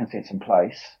those planning consents in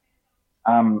place,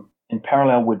 in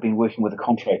parallel, we'd been working with a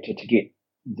contractor to get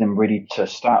them ready to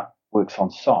start works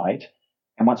on site.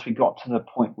 And once we got to the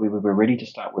point where we were ready to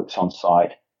start works on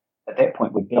site, at that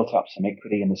point, we'd built up some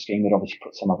equity in the scheme. We'd obviously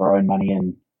put some of our own money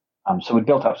in. So we'd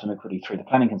built up some equity through the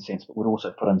planning consents, but we'd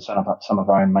also put in some of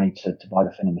our own money to buy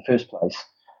the thing in the first place.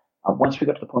 Once we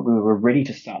got to the point where we were ready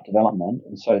to start development,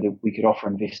 and so that we could offer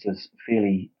investors a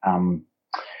fairly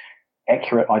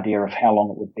accurate idea of how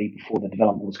long it would be before the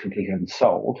development was completed and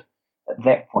sold, at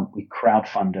that point we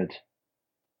crowdfunded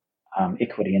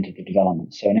equity into the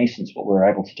development. So in essence, what we were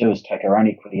able to do is take our own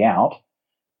equity out.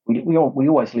 We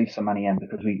always leave some money in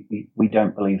because we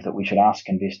don't believe that we should ask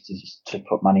investors to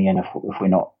put money in if we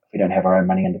don't have our own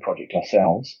money in the project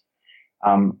ourselves.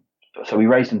 So we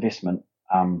raised investment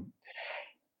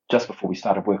just before we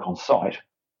started work on site,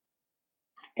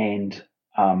 and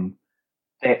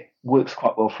that works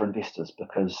quite well for investors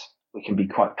because we can be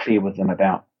quite clear with them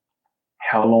about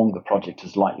how long the project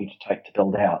is likely to take to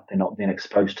build out. They're not then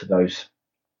exposed to those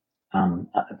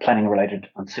planning-related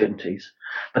uncertainties.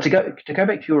 But to go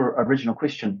back to your original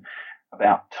question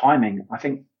about timing, I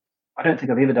don't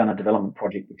think I've ever done a development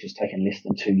project which has taken less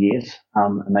than 2 years,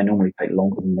 and they normally take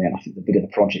longer than that. I think the bigger the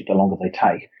project, the longer they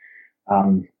take.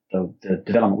 The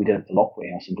development we did at the Lock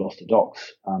Warehouse in Gloucester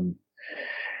Docks,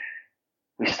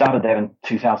 we started that in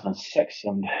 2006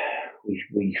 and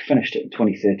we finished it in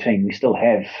 2013. We still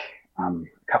have a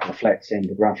couple of flats and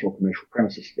the ground floor commercial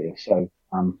premises there. So,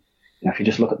 if you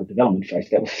just look at the development phase,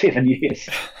 that was 7 years.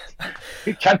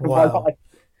 Wow.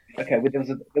 Okay, well,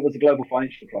 there was a global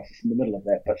financial crisis in the middle of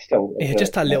that, but still.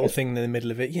 Just that little thing in the middle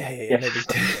of it. Yeah. Yes.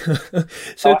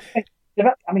 So,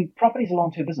 property is a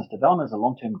long-term business. Development is a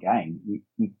long-term game.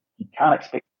 You can't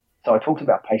expect. So I talked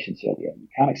about patience earlier. You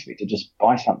can't expect to just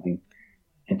buy something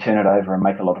and turn it over and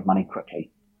make a lot of money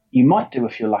quickly. You might do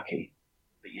if you're lucky,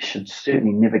 but you should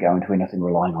certainly never go into anything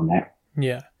relying on that.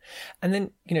 Yeah. And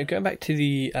then, going back to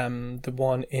the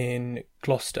one in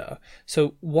Gloucester.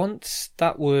 So once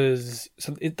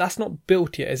that's not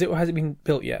built yet, is it, or has it been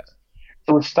built yet?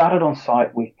 So we've started on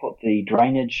site. We've put the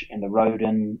drainage and the road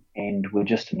in, and we're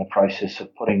just in the process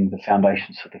of putting the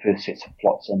foundations for the first sets of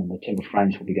plots in, and the timber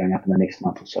frames will be going up in the next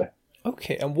month or so.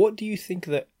 Okay. And what do you think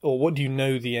what do you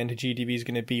know the end of GDV is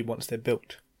going to be once they're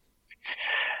built?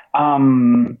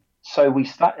 So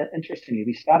interestingly,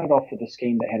 we started off with a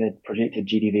scheme that had a projected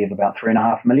GDV of about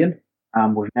 3.5 million.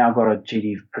 We've now got a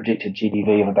projected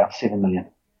GDV of about 7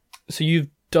 million. So you've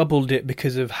doubled it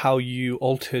because of how you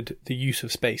altered the use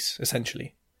of space,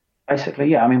 essentially. Basically,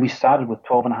 yeah. We started with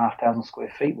 12,500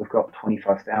 square feet. We've got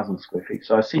 25,000 square feet.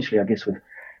 So essentially, I guess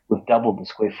we've doubled the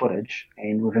square footage,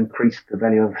 and we've increased the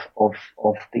value of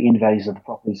the end values of the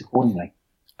properties accordingly.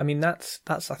 That's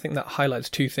I think that highlights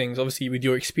two things. Obviously, with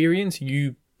your experience,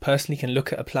 you personally can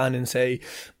look at a plan and say,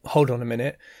 hold on a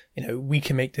minute, we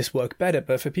can make this work better.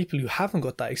 But for people who haven't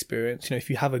got that experience,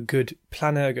 if you have a good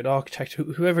planner, a good architect,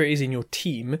 whoever it is in your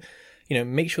team,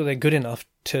 make sure they're good enough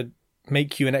to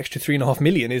make you an extra 3.5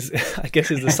 million is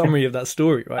the summary of that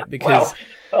story, right? Because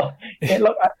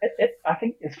look, I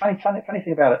think it's funny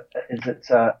thing about it is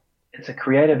it's a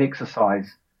creative exercise,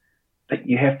 but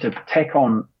you have to tack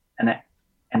on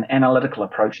an analytical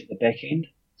approach at the back end.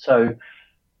 So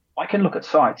I can look at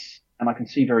sites and I can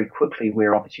see very quickly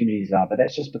where opportunities are, but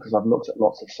that's just because I've looked at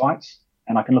lots of sites,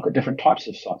 and I can look at different types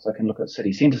of sites. I can look at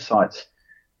city centre sites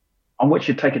on which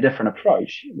you take a different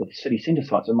approach. With city centre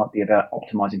sites, it might be about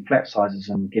optimising flat sizes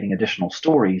and getting additional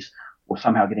stories, or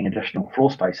somehow getting additional floor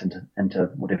space into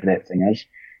whatever that thing is.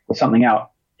 With something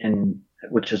out in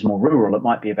which is more rural, it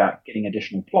might be about getting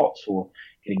additional plots or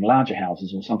getting larger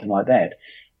houses or something like that.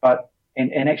 But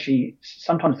and actually,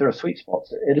 sometimes there are sweet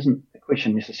spots. It isn't a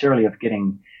question necessarily of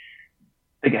getting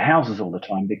bigger houses all the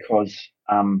time, because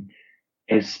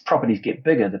as properties get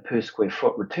bigger, the per square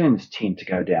foot returns tend to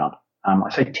go down. I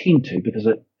say tend to because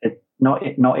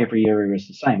not every area is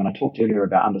the same. And I talked earlier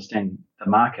about understanding the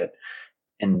market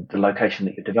and the location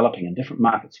that you're developing, and different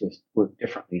markets work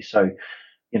differently. So,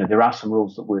 there are some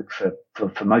rules that work for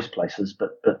most places,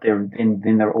 but there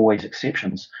are always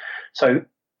exceptions. So.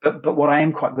 But what I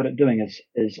am quite good at doing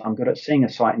is I'm good at seeing a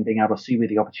site and being able to see where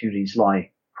the opportunities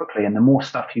lie quickly. And the more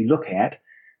stuff you look at,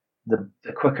 the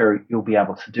quicker you'll be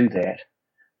able to do that.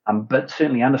 But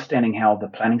certainly understanding how the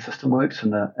planning system works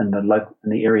in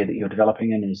the area that you're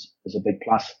developing in is a big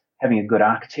plus. Having a good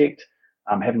architect,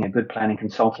 having a good planning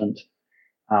consultant,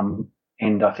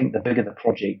 and I think the bigger the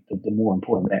project, the more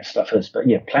important that stuff is. But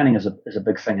yeah, planning is a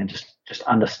big thing, and just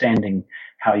understanding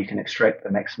how you can extract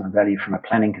the maximum value from a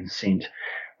planning consent.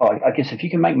 Well, I guess if you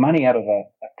can make money out of a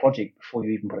project before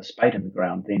you even put a spade in the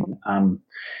ground, then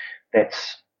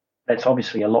that's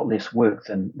obviously a lot less work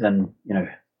than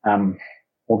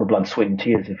all the blood, sweat, and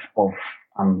tears of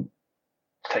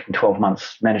taking 12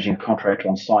 months managing a contractor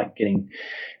on site, getting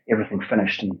everything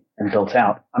finished and built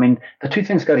out. I mean, the two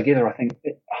things go together. I think.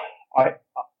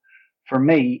 For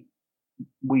me,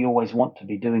 we always want to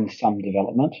be doing some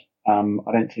development. I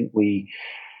don't think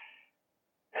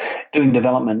doing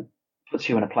development puts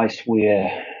you in a place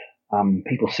where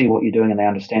people see what you're doing and they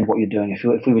understand what you're doing.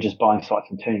 If we were just buying sites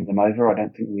and turning them over, I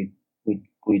don't think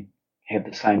we'd have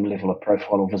the same level of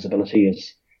profile or visibility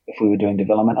as if we were doing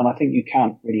development. And I think you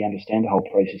can't really understand the whole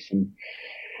process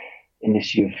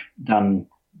unless you've done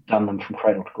them from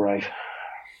cradle to grave.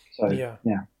 So yeah.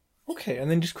 Okay, and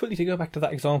then just quickly to go back to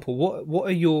that example,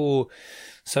 what are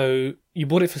so you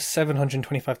bought it for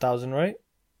 725,000, right?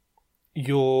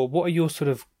 What are your sort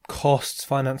of costs,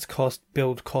 finance cost,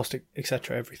 build cost,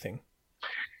 etc., everything?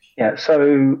 Yeah,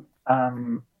 so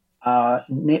our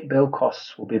net build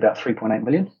costs will be about 3.8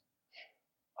 million,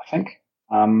 I think.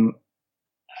 I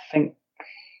think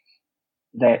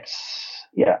that's,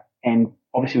 and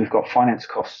obviously we've got finance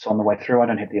costs on the way through. I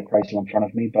don't have the appraisal in front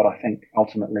of me, but I think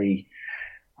ultimately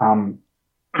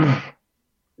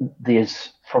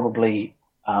there's probably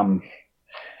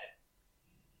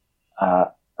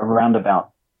around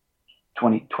about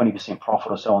 20%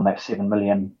 profit or so on that 7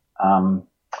 million, and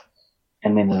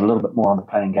then there's a little bit more on the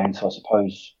planning gain. So I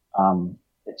suppose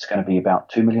it's going to be about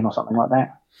 2 million or something like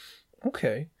that.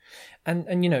 Okay, and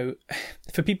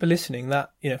for people listening,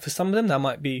 that for some of them that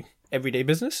might be everyday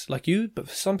business like you, but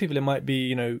for some people it might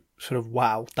be sort of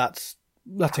wow, that's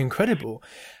incredible.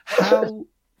 How?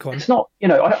 It's not,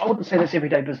 I wouldn't say that's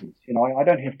everyday business. I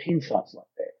don't have 10 sites like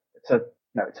that.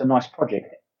 It's a nice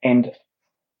project.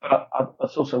 But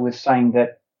it's also worth saying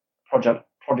that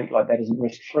project like that isn't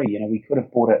risk free. We could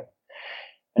have bought it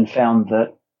and found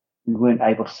that we weren't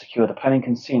able to secure the planning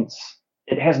consents.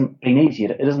 It hasn't been easy.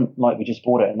 It isn't like we just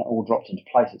bought it and it all dropped into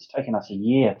place. It's taken us a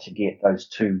year to get those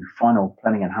two final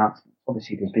planning enhancements.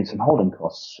 Obviously, there's been some holding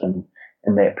costs in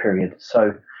that period.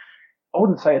 So I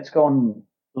wouldn't say it's gone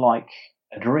like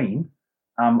a dream.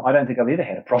 I don't think I've ever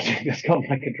had a project that's gone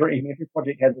like a dream. Every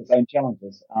project has its own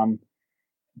challenges.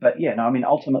 But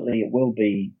ultimately it will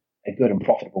be a good and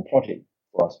profitable project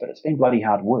for us, but it's been bloody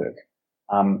hard work.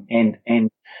 I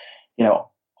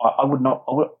would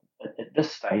at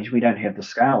this stage, we don't have the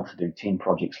scale to do 10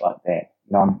 projects like that.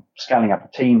 I'm scaling up a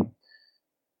team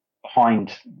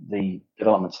behind the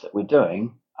developments that we're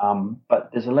doing.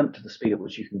 But there's a limit to the speed at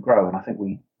which you can grow. And I think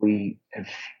we have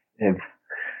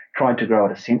tried to grow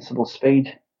at a sensible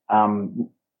speed,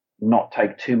 not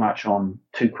take too much on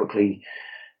too quickly,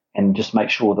 and just make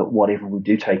sure that whatever we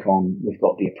do take on, we've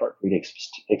got the appropriate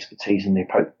expertise and the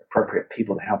appropriate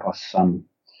people to help us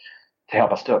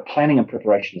do it. Planning and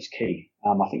preparation is key.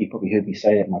 I think you probably heard me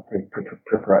say that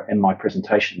in my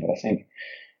presentation, but I think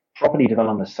property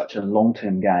development is such a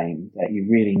long-term game that you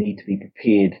really need to be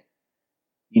prepared.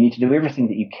 You need to do everything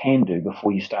that you can do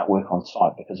before you start work on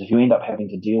site, because if you end up having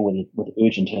to deal with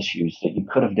urgent issues that you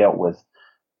could have dealt with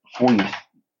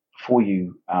before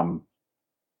you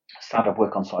start up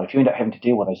work on site, if you end up having to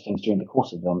deal with those things during the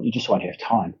course of them, you just won't have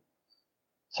time.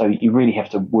 So you really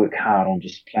have to work hard on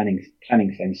just planning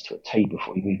things to a T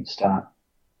before you even start.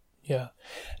 Yeah,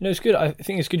 no, it's good. I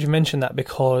think it's good you mentioned that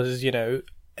because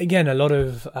again, a lot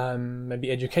of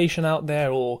maybe education out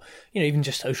there, or even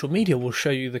just social media, will show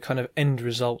you the kind of end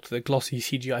result, the glossy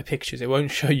CGI pictures. It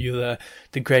won't show you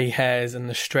the grey hairs and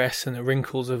the stress and the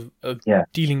wrinkles of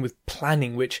dealing with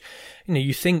planning, which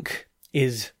you think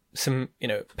is some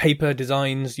paper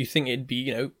designs. You think it'd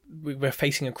be we're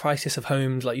facing a crisis of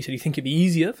homes, like you said. You think it'd be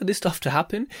easier for this stuff to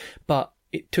happen, but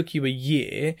it took you a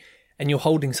year, and you're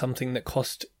holding something that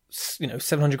cost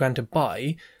 700 grand to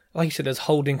buy. Like you said, there's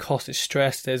holding costs, there's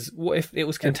stress, there's what if it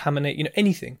was contaminated,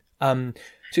 anything. So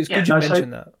it's good you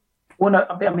mentioned that. Well, no,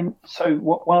 I mean, so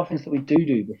one of the things that we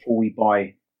do before we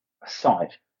buy a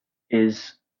site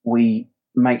is we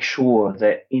make sure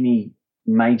that any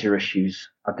major issues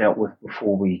are dealt with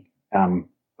before we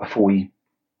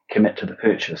commit to the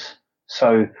purchase.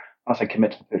 So when I say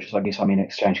commit to the purchase, I guess I mean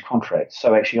exchange contracts.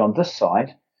 So actually on this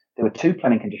side, there were two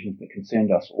planning conditions that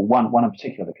concerned us, or one in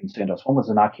particular that concerned us. One was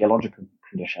an archaeological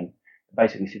condition.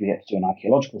 Basically said we had to do an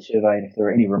archaeological survey, and if there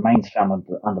were any remains found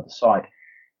under the site,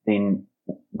 then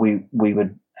we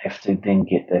would have to then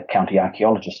get the county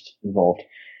archaeologist involved.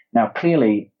 Now,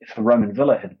 clearly, if the Roman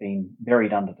villa had been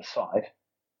buried under the site,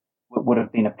 it would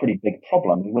have been a pretty big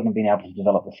problem. We wouldn't have been able to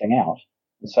develop the thing out.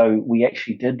 And so we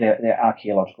actually did that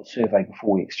archaeological survey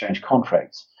before we exchanged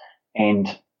contracts, and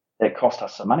that cost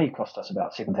us some money. It cost us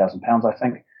about £7,000, I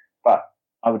think. But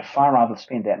I would far rather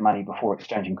spend that money before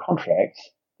exchanging contracts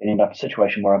than end up in a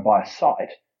situation where I buy a site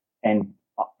and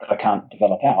that I can't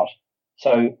develop out.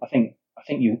 So I think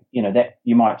you know that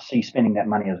you might see spending that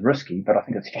money as risky, but I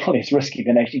think it's far less risky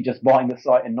than actually just buying the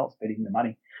site and not spending the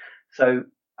money. So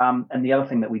and the other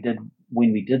thing that we did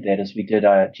when we did that is we did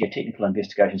a geotechnical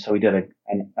investigation. So we did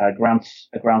a ground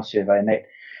survey, and that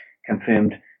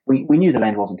confirmed we knew the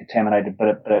land wasn't contaminated,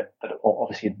 but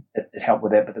obviously it helped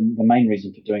with that. But the main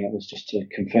reason for doing it was just to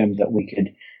confirm that we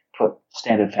could put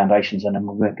standard foundations in, and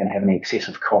we weren't going to have any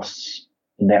excessive costs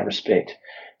in that respect.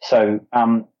 So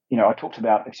you know, I talked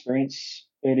about experience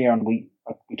earlier, and we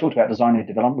talked about design and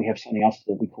development. We have something else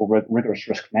that we call rigorous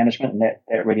risk management, and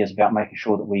that really is about making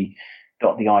sure that we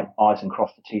dot the I's and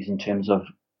cross the T's in terms of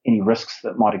any risks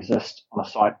that might exist on a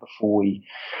site before we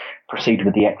proceed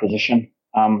with the acquisition.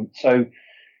 So,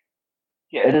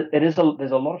 yeah, there's a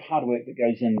lot of hard work that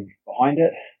goes in behind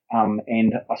it.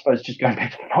 And I suppose just going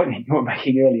back to the point that you were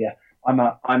making earlier, I'm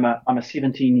a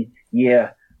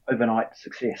 17-year overnight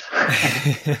success.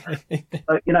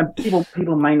 So, you know,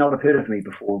 people may not have heard of me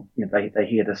before, you know, they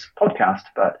hear this podcast,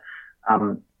 but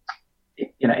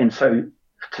you know, and so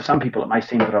to some people it may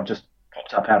seem that I've just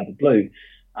popped up out of the blue.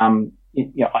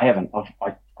 You know, I haven't.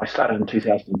 I started in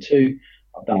 2002.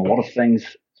 I've done a lot of things.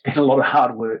 It's been a lot of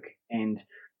hard work, and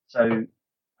so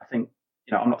I think,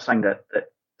 you know, I'm not saying that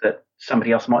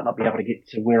somebody else might not be able to get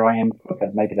to where I am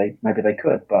quicker. Maybe they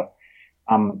could, but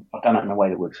I've done it in a way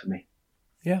that works for me.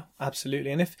 Yeah,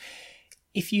 absolutely. And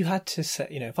if you had to say,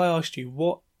 you know, if I asked you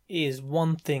what is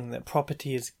one thing that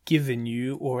property has given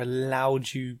you or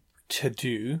allowed you to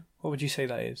do, what would you say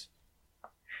that is?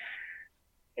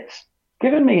 It's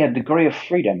given me a degree of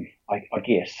freedom, I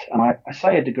guess. And I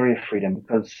say a degree of freedom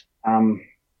because I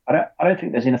don't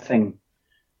think there's anything.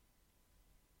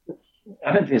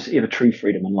 I don't think there's ever true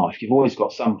freedom in life. You've always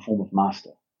got some form of master.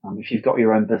 If you've got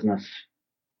your own business,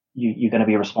 you're going to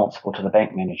be responsible to the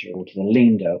bank manager or to the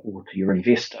lender or to your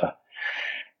investor.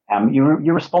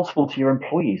 You're responsible to your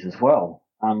employees as well.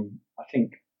 I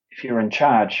think if you're in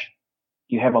charge,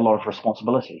 you have a lot of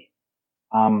responsibility.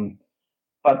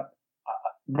 But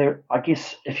I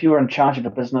guess if you're in charge of a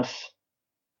business,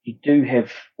 you do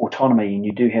have autonomy and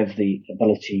you do have the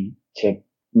ability to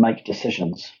make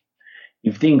decisions.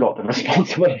 You've then got the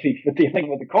responsibility for dealing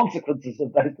with the consequences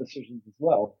of those decisions as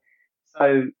well.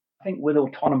 So I think with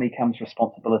autonomy comes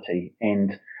responsibility,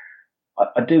 and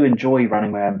I do enjoy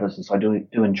running my own business. I do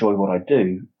enjoy what I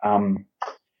do,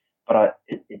 but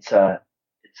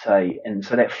and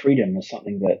so that freedom is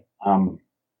something that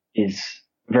is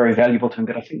very valuable to me.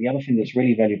 But I think the other thing that's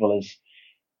really valuable is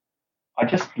I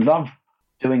just love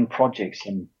doing projects,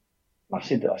 and I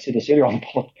said this earlier on the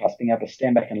podcast, being able to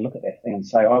stand back and look at that thing and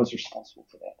say I was responsible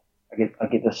for that. I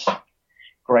get this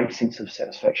great sense of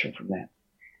satisfaction from that.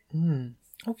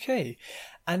 Okay.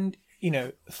 And, you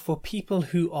know, for people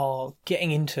who are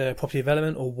getting into property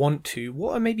development or want to,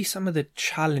 what are maybe some of the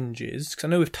challenges? Because I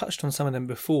know we've touched on some of them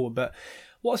before, but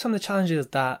what are some of the challenges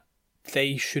that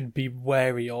they should be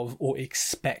wary of or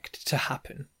expect to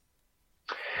happen?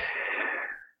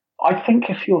 I think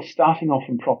if you're starting off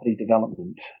in property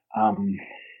development,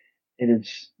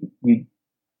 it's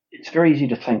very easy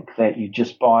to think that you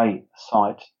just buy a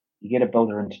site, you get a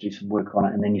builder in to do some work on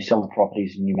it, and then you sell the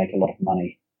properties and you make a lot of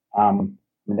money. I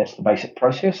mean, that's the basic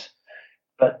process.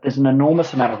 But there's an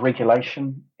enormous amount of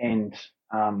regulation and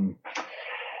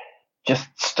just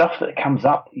stuff that comes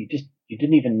up you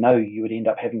didn't even know you would end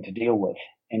up having to deal with.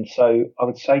 And so I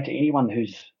would say to anyone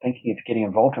who's thinking of getting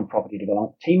involved in property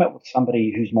development, team up with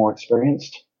somebody who's more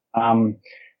experienced.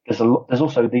 There's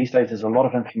also these days there's a lot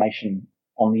of information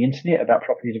on the internet about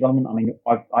property development. I mean,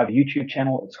 I have a YouTube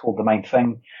channel. It's called The Main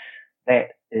Thing. That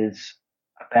is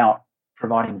about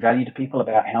providing value to people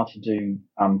about how to do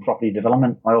property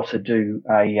development. I also do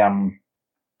a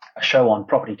show on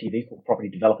Property TV called Property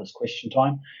Developers Question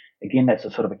Time. Again, that's a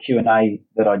sort of a Q&A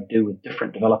that I do with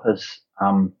different developers,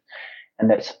 and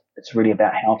it's really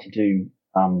about how to do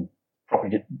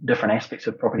different aspects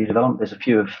of property development. There's a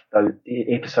few of those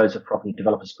episodes of Property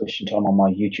Developers Question Time on my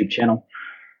YouTube channel.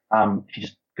 If you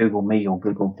just Google me or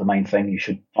Google The Main Thing, you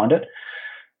should find it.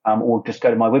 or just go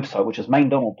to my website, which is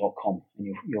maindonald.com,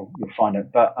 and you'll find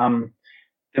it. But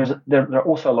there are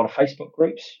also a lot of Facebook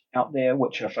groups out there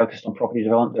which are focused on property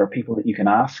development. There are people that you can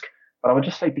ask, but I would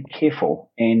just say be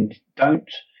careful and don't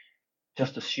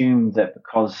just assume that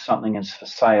because something is for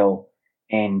sale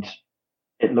and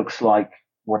it looks like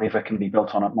whatever can be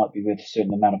built on it might be worth a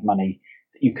certain amount of money,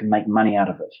 that you can make money out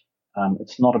of it.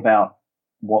 It's not about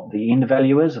what the end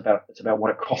value is, it's about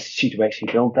what it costs you to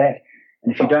actually build that.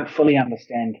 And if you don't fully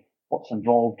understand what's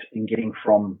involved in getting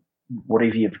from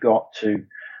whatever you've got to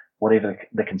whatever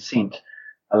the consent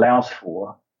allows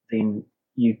for, then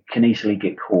you can easily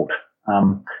get caught.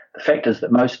 The fact is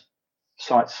that most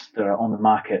sites that are on the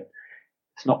market,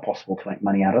 it's not possible to make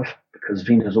money out of, because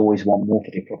vendors always want more for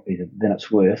their property than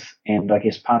it's worth. And I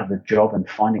guess part of the job in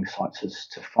finding sites is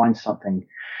to find something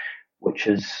which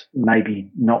is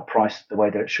maybe not priced the way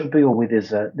that it should be, or where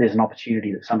there's an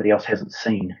opportunity that somebody else hasn't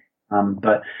seen.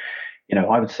 But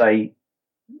I would say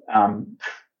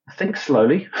think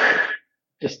slowly.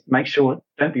 Just make sure,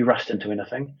 don't be rushed into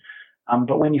anything.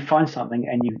 But when you find something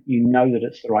and you know that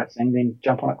it's the right thing, then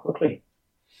jump on it quickly.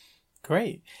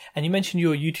 Great. And you mentioned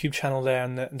your YouTube channel there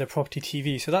and the Property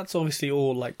TV. So that's obviously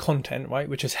all like content, right?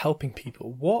 Which is helping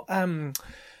people. What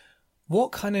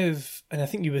kind of, and I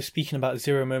think you were speaking about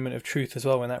Zero Moment of Truth as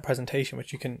well in that presentation,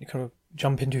 which you can kind of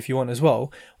jump into if you want as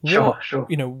well. Sure.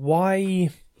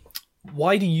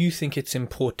 Why do you think it's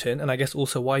important? And I guess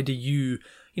also, why do you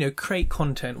create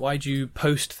content? Why do you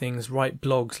post things, write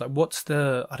blogs? Like, what's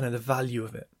the value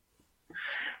of it?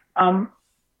 I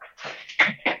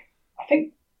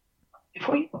think if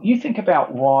you think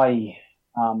about why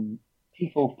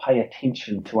people pay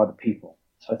attention to other people.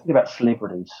 So think about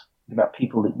celebrities, think about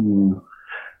people that you,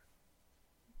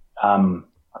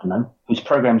 whose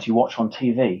programs you watch on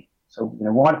TV. So,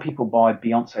 why do people buy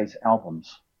Beyonce's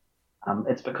albums?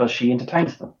 It's because she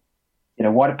entertains them.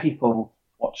 Why do people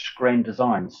watch Grand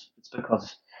Designs? It's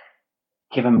because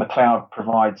Kevin McLeod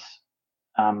provides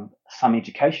some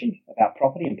education about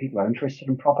property, and people are interested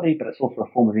in property, but it's also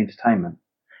a form of entertainment.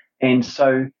 And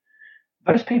so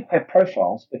those people have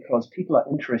profiles because people are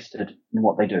interested in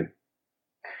what they do.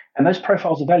 And those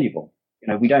profiles are valuable.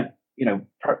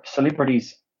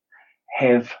 Celebrities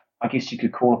have, I guess you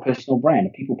could call a personal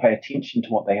brand. People pay attention to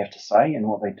what they have to say and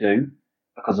what they do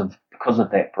because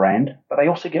of that brand, but they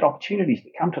also get opportunities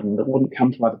that come to them that wouldn't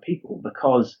come to other people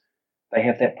because they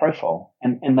have that profile.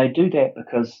 And they do that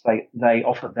because they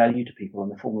offer value to people in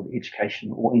the form of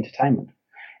education or entertainment.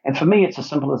 And for me, it's as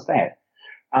simple as that.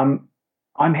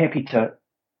 I'm happy to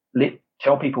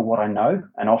tell people what I know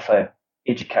and offer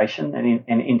education and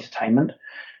entertainment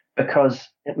because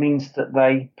it means that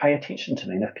they pay attention to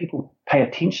me. And if people pay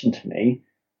attention to me,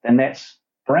 then that's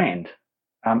brand.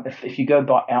 If you go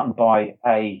out and buy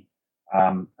a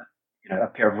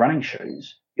pair of running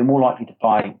shoes, you're more likely to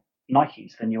buy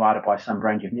Nikes than you are to buy some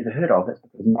brand you've never heard of. That's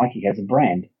because Nike has a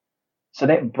brand. So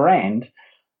that brand,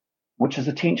 which is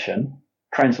attention,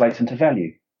 translates into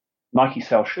value. Nike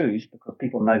sell shoes because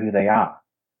people know who they are.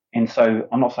 And so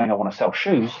I'm not saying I want to sell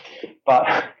shoes, but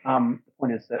the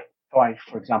point is that if I,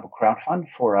 for example, crowdfund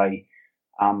for a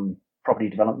property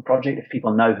development project, if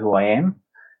people know who I am,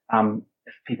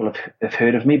 if people have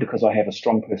heard of me because I have a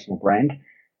strong personal brand,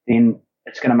 then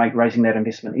it's going to make raising that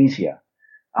investment easier.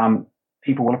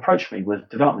 People will approach me with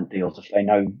development deals if they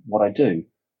know what I do.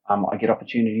 I get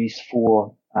opportunities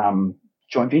for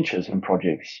joint ventures and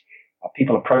projects.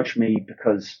 People approach me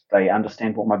because they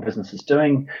understand what my business is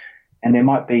doing, and there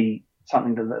might be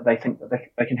something that they think that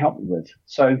they can help me with.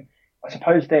 So I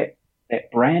suppose that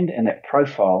brand and that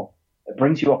profile, it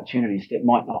brings you opportunities that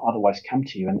might not otherwise come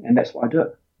to you, and that's why I do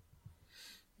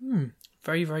it.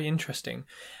 Very, very interesting.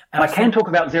 And I can talk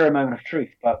about Zero Moment of Truth,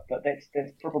 but that's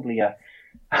probably a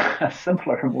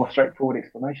simpler and more straightforward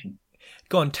explanation.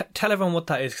 Go on, tell everyone what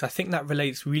that is, because I think that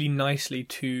relates really nicely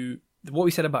to what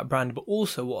we said about brand, but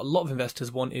also what a lot of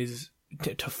investors want is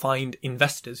to find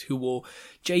investors who will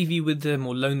JV with them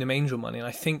or loan them angel money. And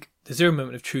I think the Zero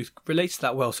Moment of Truth relates to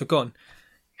that well. So go on.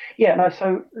 Yeah, no,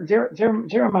 so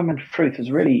Zero Moment of Truth is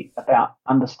really about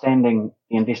understanding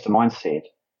the investor mindset.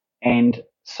 And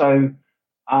so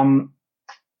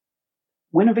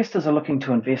when investors are looking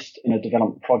to invest in a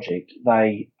development project,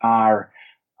 they are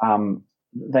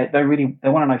they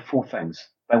want to know four things.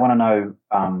 They want to know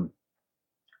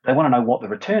what the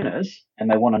return is, and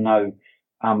they want to know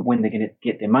when they're going to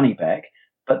get their money back.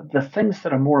 But the things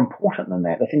that are more important than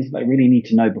that, the things that they really need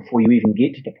to know before you even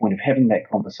get to the point of having that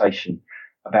conversation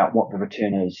about what the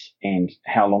return is and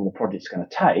how long the project's going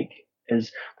to take,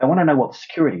 is they want to know what the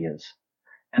security is,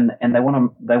 and they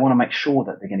want to make sure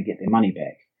that they're going to get their money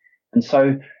back. And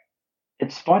so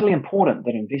it's vitally important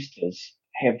that investors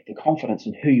have the confidence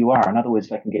in who you are. In other words,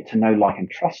 they can get to know, like, and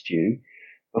trust you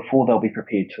before they'll be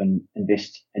prepared to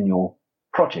invest in your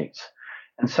projects.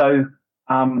 And so,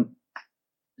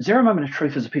 Zero Moment of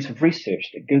Truth is a piece of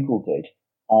research that Google did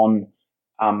on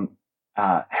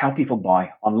how people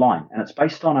buy online, and it's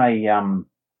based on a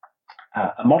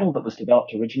model that was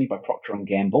developed originally by Procter &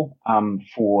 Gamble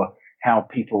for how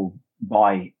people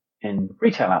buy in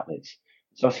retail outlets.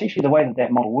 So essentially the way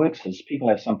that model works is people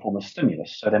have some form of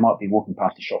stimulus. So they might be walking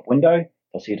past a shop window,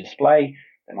 they'll see a display,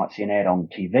 they might see an ad on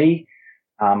TV,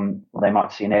 or they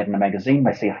might see an ad in a magazine,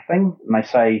 they see a thing, and they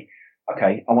say,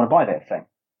 okay, I want to buy that thing.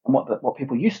 And what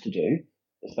people used to do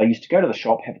is they used to go to the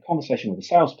shop, have a conversation with the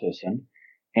salesperson,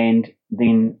 and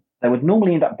then they would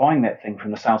normally end up buying that thing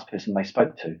from the salesperson they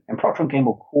spoke to. And Procter &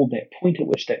 Gamble called that point at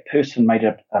which that person made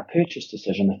a purchase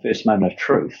decision the first moment of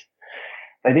truth.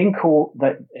 They then call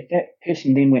that if that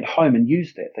person then went home and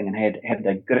used that thing and had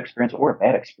a good experience or a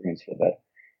bad experience with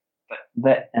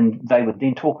it, and they would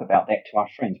then talk about that to our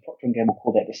friends. Procter & Gamble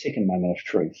called that the second moment of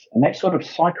truth. And that sort of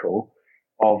cycle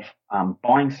of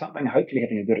buying something, hopefully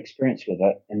having a good experience with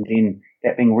it, and then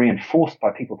that being reinforced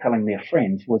by people telling their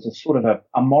friends was a sort of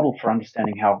a model for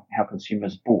understanding how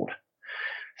consumers bought.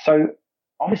 So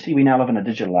obviously we now live in a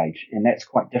digital age, and that's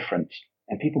quite different.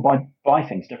 And people buy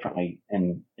things differently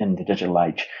in the digital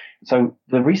age. So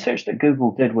the research that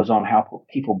Google did was on how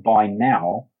people buy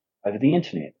now over the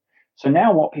internet. So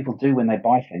now what people do when they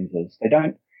buy things is they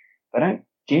don't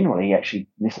generally actually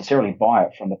necessarily buy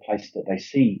it from the place that they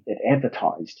see it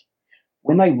advertised.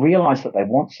 When they realize that they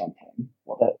want something,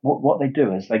 what they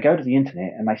do is they go to the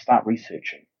internet and they start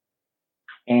researching.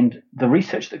 And the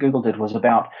research that Google did was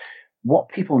about what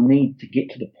people need to get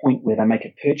to the point where they make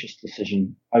a purchase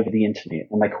decision over the internet.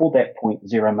 And they called that point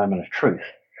Zero Moment of Truth.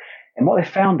 And what they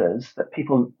found is that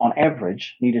people on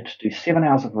average needed to do 7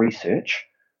 hours of research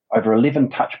over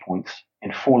 11 touch points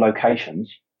and 4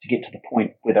 locations to get to the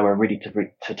point where they were ready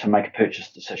to make a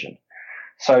purchase decision.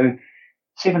 So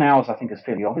 7 hours, I think, is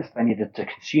fairly obvious. They needed to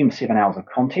consume 7 hours of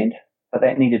content, but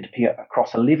that needed to be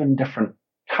across 11 different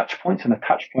touch points. And a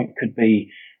touch point could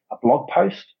be a blog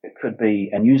post, it could be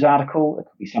a news article, it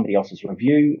could be somebody else's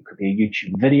review, it could be a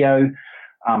YouTube video,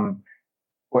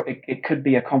 or it could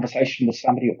be a conversation with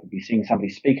somebody, or it could be seeing somebody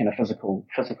speak in a physical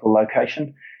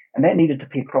location. And that needed to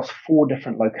be across 4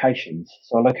 different locations.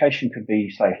 So a location could be,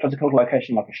 say, a physical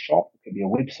location like a shop, it could be a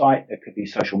website, it could be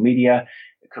social media,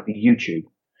 it could be YouTube.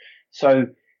 So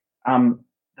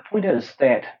the point is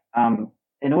that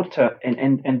in order to,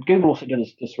 and Google also did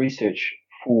this research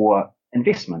for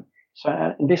investment.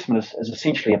 So investment is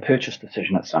essentially a purchase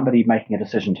decision. It's somebody making a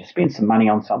decision to spend some money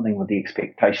on something with the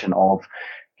expectation of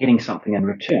getting something in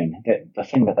return. That the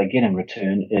thing that they get in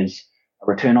return is a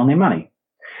return on their money.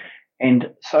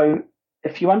 And so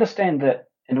if you understand that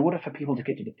in order for people to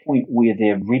get to the point where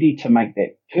they're ready to make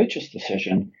that purchase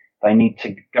decision, they need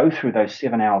to go through those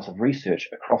 7 hours of research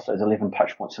across those 11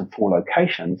 touch points in 4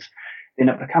 locations, then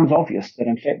it becomes obvious that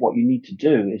in fact what you need to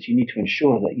do is you need to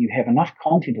ensure that you have enough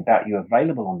content about you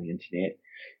available on the internet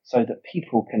so that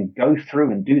people can go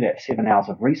through and do that 7 hours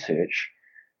of research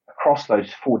across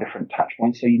those 4 different touch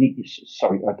points. So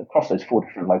across those 4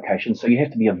 different locations. So you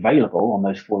have to be available on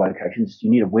those 4 locations. You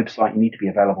need a website. You need to be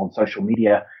available on social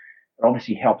media. It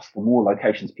obviously helps the more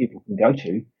locations people can go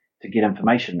to get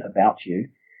information about you.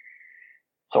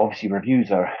 So obviously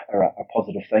reviews are a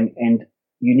positive thing, and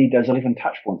you need those 11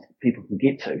 touch points that people can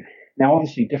get to. Now,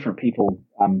 obviously, different people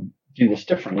do this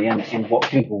differently, and what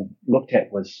people looked at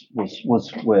were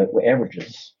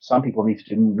averages. Some people need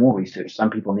to do more research, some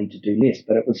people need to do less,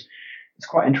 but it's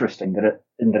quite interesting that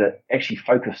it actually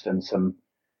focused in some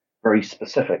very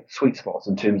specific sweet spots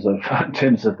in terms of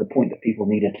the point that people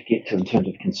needed to get to in terms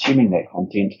of consuming that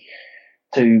content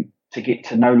to get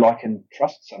to know, like, and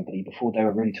trust somebody before they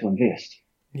were ready to invest.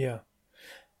 Yeah.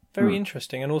 Very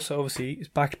interesting. And also, obviously, it's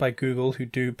backed by Google, who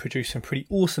do produce some pretty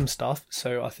awesome stuff.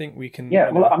 So I think we can...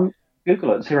 Yeah, well,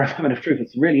 Google it, Zero Moment of Truth.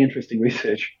 It's really interesting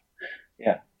research.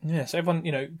 Yeah. Yeah, so everyone,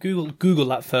 Google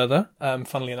that further,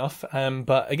 funnily enough.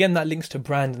 But again, that links to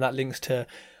brand and that links to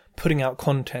putting out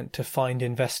content to find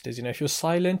investors. If you're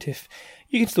silent, if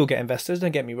you can still get investors,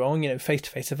 don't get me wrong,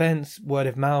 face-to-face events, word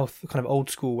of mouth, kind of old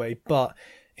school way. But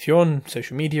if you're on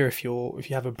social media, if you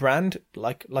have a brand,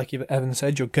 like Evan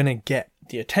said, you're going to get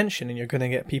the attention and you're going to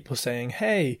get people saying,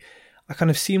 hey, I kind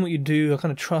of seen what you do. I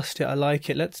kind of trust it. I like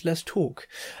it. Let's talk.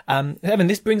 Evan,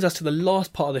 this brings us to the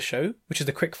last part of the show, which is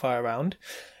the quick fire round.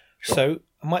 Sure. So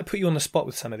I might put you on the spot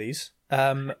with some of these.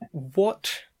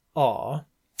 What are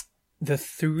the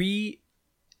 3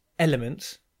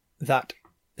 elements that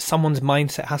someone's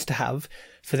mindset has to have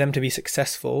for them to be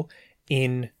successful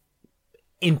in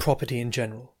property in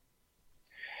general?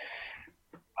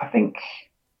 I think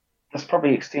this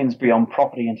probably extends beyond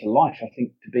property into life. I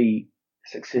think to be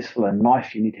successful in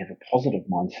life, you need to have a positive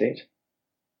mindset.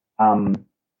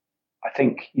 I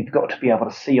think you've got to be able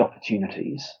to see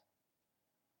opportunities,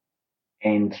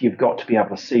 and you've got to be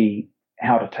able to see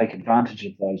how to take advantage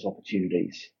of those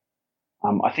opportunities.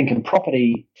 I think in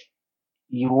property,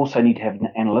 you also need to have an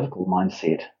analytical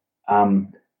mindset.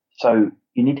 So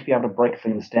you need to be able to break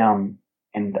things down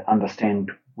and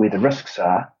understand where the risks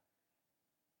are.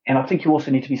 And I think you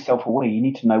also need to be self-aware. You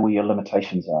need to know where your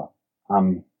limitations are.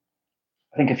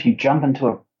 I think if you jump into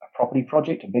a property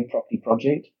project, a big property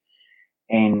project,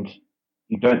 and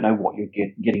you don't know what you're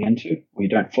getting into, or you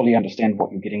don't fully understand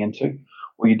what you're getting into,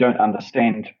 or you don't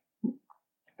understand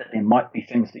that there might be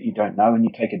things that you don't know, and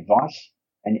you take advice,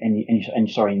 and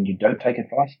you don't take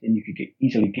advice, then you could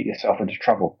easily get yourself into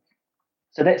trouble.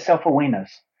 So that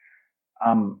self-awareness,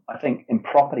 I think in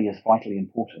property is vitally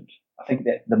important. I think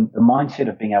that the mindset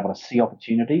of being able to see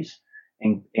opportunities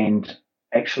and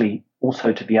actually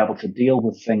also to be able to deal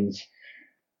with things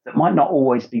that might not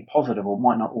always be positive or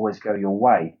might not always go your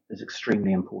way is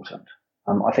extremely important.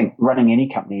 I think running any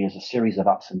company is a series of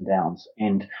ups and downs,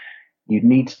 and you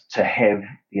need to have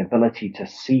the ability to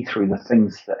see through the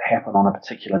things that happen on a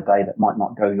particular day that might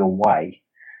not go your way,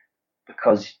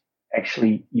 because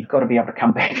actually you've got to be able to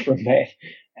come back from that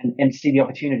and see the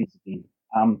opportunities again.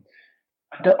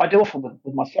 I do often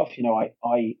with myself,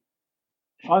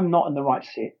 if I'm not in the right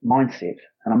mindset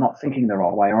and I'm not thinking the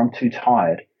right way, or I'm too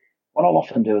tired, what I'll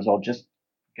often do is I'll just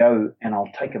go and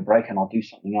I'll take a break and I'll do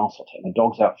something else. I'll take my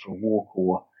dogs out for a walk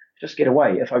or just get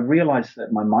away. If I realize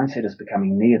that my mindset is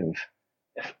becoming negative,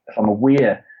 if I'm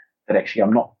aware that actually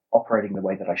I'm not operating the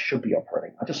way that I should be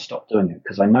operating, I just stop doing it,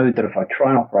 because I know that if I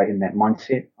try and operate in that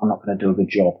mindset, I'm not going to do a good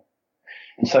job.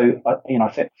 And so, I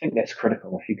think that's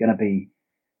critical. If you're going to be,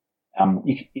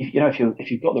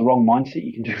 if you've got the wrong mindset,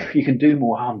 you can do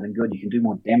more harm than good. You can do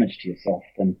more damage to yourself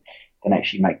than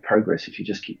actually make progress if you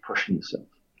just keep pushing yourself.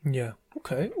 Yeah.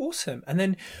 Okay. Awesome. And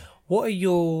then, what are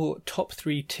your top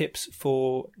 3 tips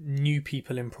for new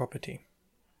people in property?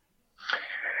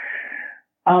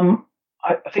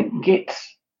 I think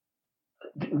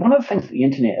one of the things that the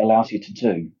internet allows you to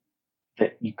do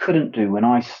that you couldn't do when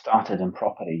I started in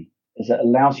property is it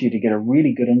allows you to get a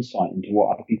really good insight into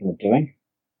what other people are doing.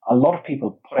 A lot of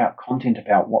people put out content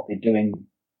about what they're doing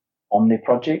on their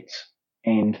projects.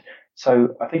 And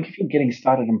so I think if you're getting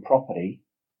started in property,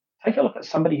 take a look at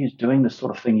somebody who's doing the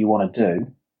sort of thing you want to do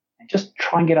and just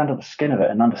try and get under the skin of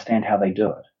it and understand how they do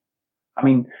it. I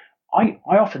mean, I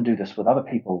often do this with other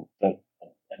people that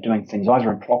are doing things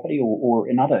either in property or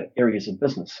in other areas of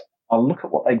business. I'll look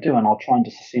at what they do and I'll try and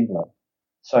disassemble it.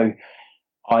 So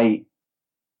I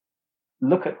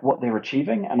look at what they're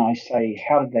achieving and I say,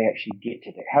 how did they actually get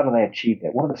to that? How do they achieve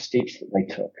that? What are the steps that they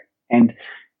took? And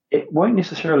it won't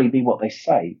necessarily be what they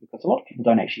say, because a lot of people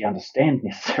don't actually understand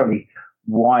necessarily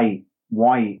why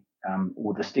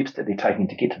or the steps that they're taking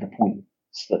to get to the point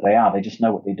that they are. They just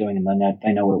know what they're doing and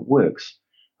they know it works.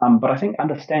 But I think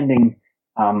understanding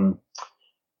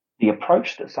the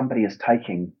approach that somebody is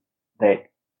taking that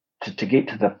to get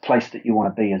to the place that you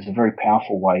want to be is a very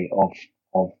powerful way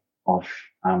of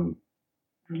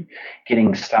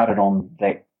getting started on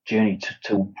that journey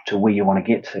to where you want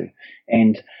to get to.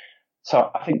 And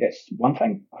so I think that's one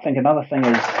thing. I think another thing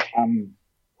is,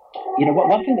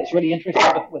 one thing that's really interesting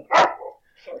with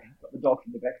sorry, I've got the dog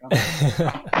in the background.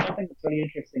 One thing that's really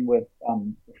interesting with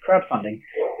crowdfunding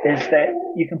is that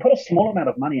you can put a small amount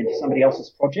of money into somebody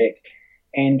else's project.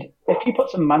 And if you put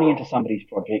some money into somebody's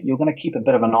project, you're going to keep a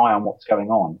bit of an eye on what's going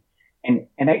on. And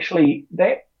actually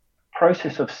that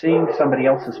process of seeing somebody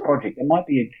else's project, it might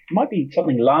be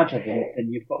something larger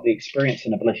than you've got the experience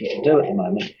and ability to do at the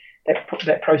moment.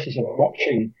 That process of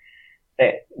watching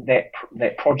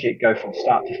that project go from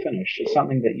start to finish is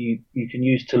something that you can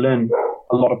use to learn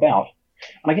a lot about.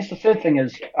 And I guess the third thing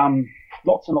is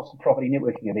lots and lots of property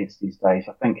networking events these days.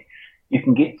 I think you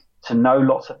can get to know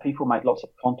lots of people, make lots of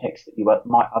contacts that you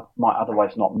might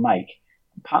otherwise not make.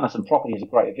 Partners in Property is a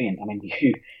great event. I mean,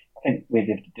 I think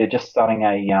they're just starting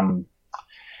an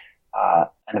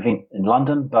event in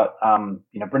London, but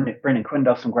Brendan Quinn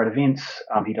does some great events.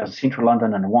 He does a Central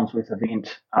London and a Wandsworth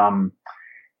event.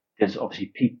 There's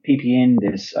obviously PPN.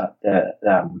 There's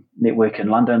the network in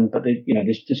London, but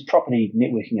there's property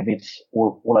networking events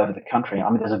all over the country. I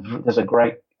mean, there's a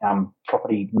great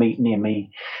property meet near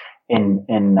me in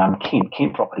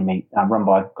Kent Property Meet run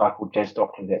by a guy called Jazz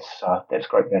Doctor. That's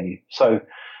great value. So.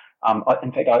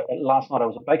 In fact, last night I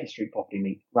was at Baker Street Property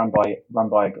Meet run by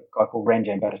a guy called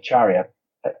Ranjan Bhattacharya.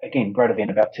 Again, great event,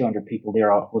 about 200 people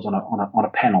there. I was on a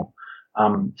panel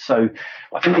So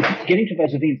I think getting to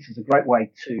those events is a great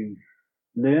way to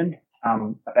learn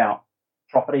about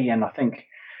property. And I think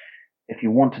if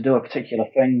you want to do a particular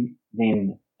thing,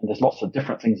 then and there's lots of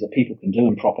different things that people can do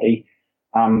in property,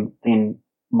 then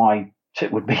my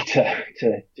tip would be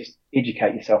to just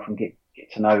educate yourself and get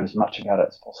to know as much about it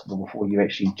as possible before you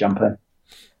actually jump in.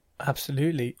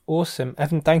 Absolutely. Awesome.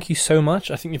 Evan, thank you so much.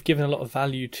 I think you've given a lot of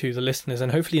value to the listeners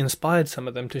and hopefully inspired some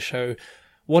of them to show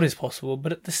what is possible,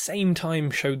 but at the same time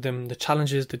showed them the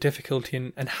challenges, the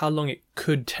difficulty, and how long it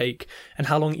could take and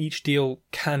how long each deal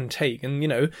can take. And, you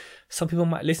know, some people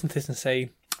might listen to this and say,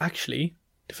 actually,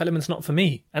 development's not for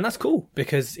me. And that's cool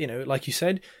because, you know, like you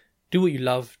said, do what you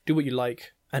love, do what you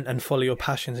like, and follow your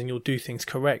passions and you'll do things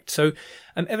correct. So,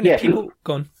 Evan, if people...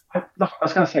 Go on. I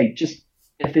was going to say, just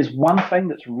if there's one thing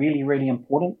that's really, really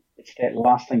important, it's that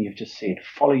last thing you've just said.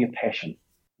 Follow your passion.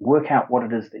 Work out what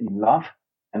it is that you love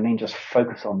and then just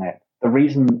focus on that. The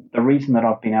reason that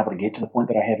I've been able to get to the point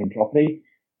that I have in property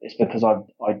is because I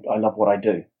love what I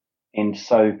do. And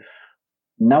so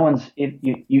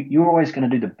you're always going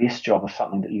to do the best job of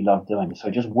something that you love doing. So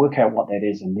just work out what that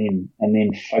is and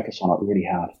then focus on it really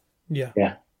hard. Yeah.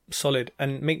 Yeah. Solid.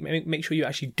 And make sure you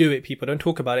actually do it, people. Don't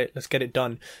talk about it. Let's get it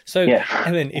done. So,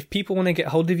 Evan, if people want to get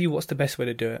hold of you, what's the best way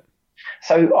to do it?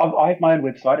 So I have my own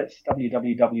website. It's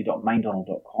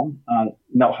www.maindonald.com.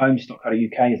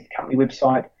 melthomes.co.uk is the company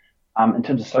website. In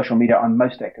terms of social media, I'm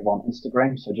most active on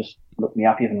Instagram. So just look me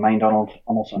up, Evan Maindonald.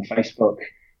 I'm also on Facebook,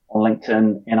 on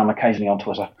LinkedIn, and I'm occasionally on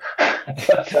Twitter.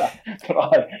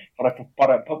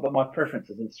 but my preference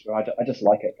is Instagram. I just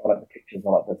like it. I like the pictures. I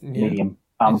like the medium.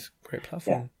 It's a great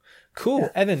platform. Yeah. Cool. Yeah.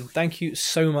 Evan, thank you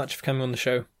so much for coming on the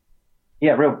show.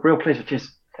 Yeah, real pleasure.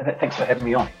 Cheers. Thanks for having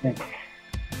me on. Yeah.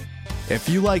 If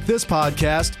you like this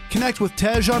podcast, connect with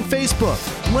Tej on Facebook,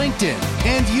 LinkedIn,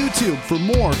 and YouTube for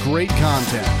more great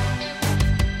content.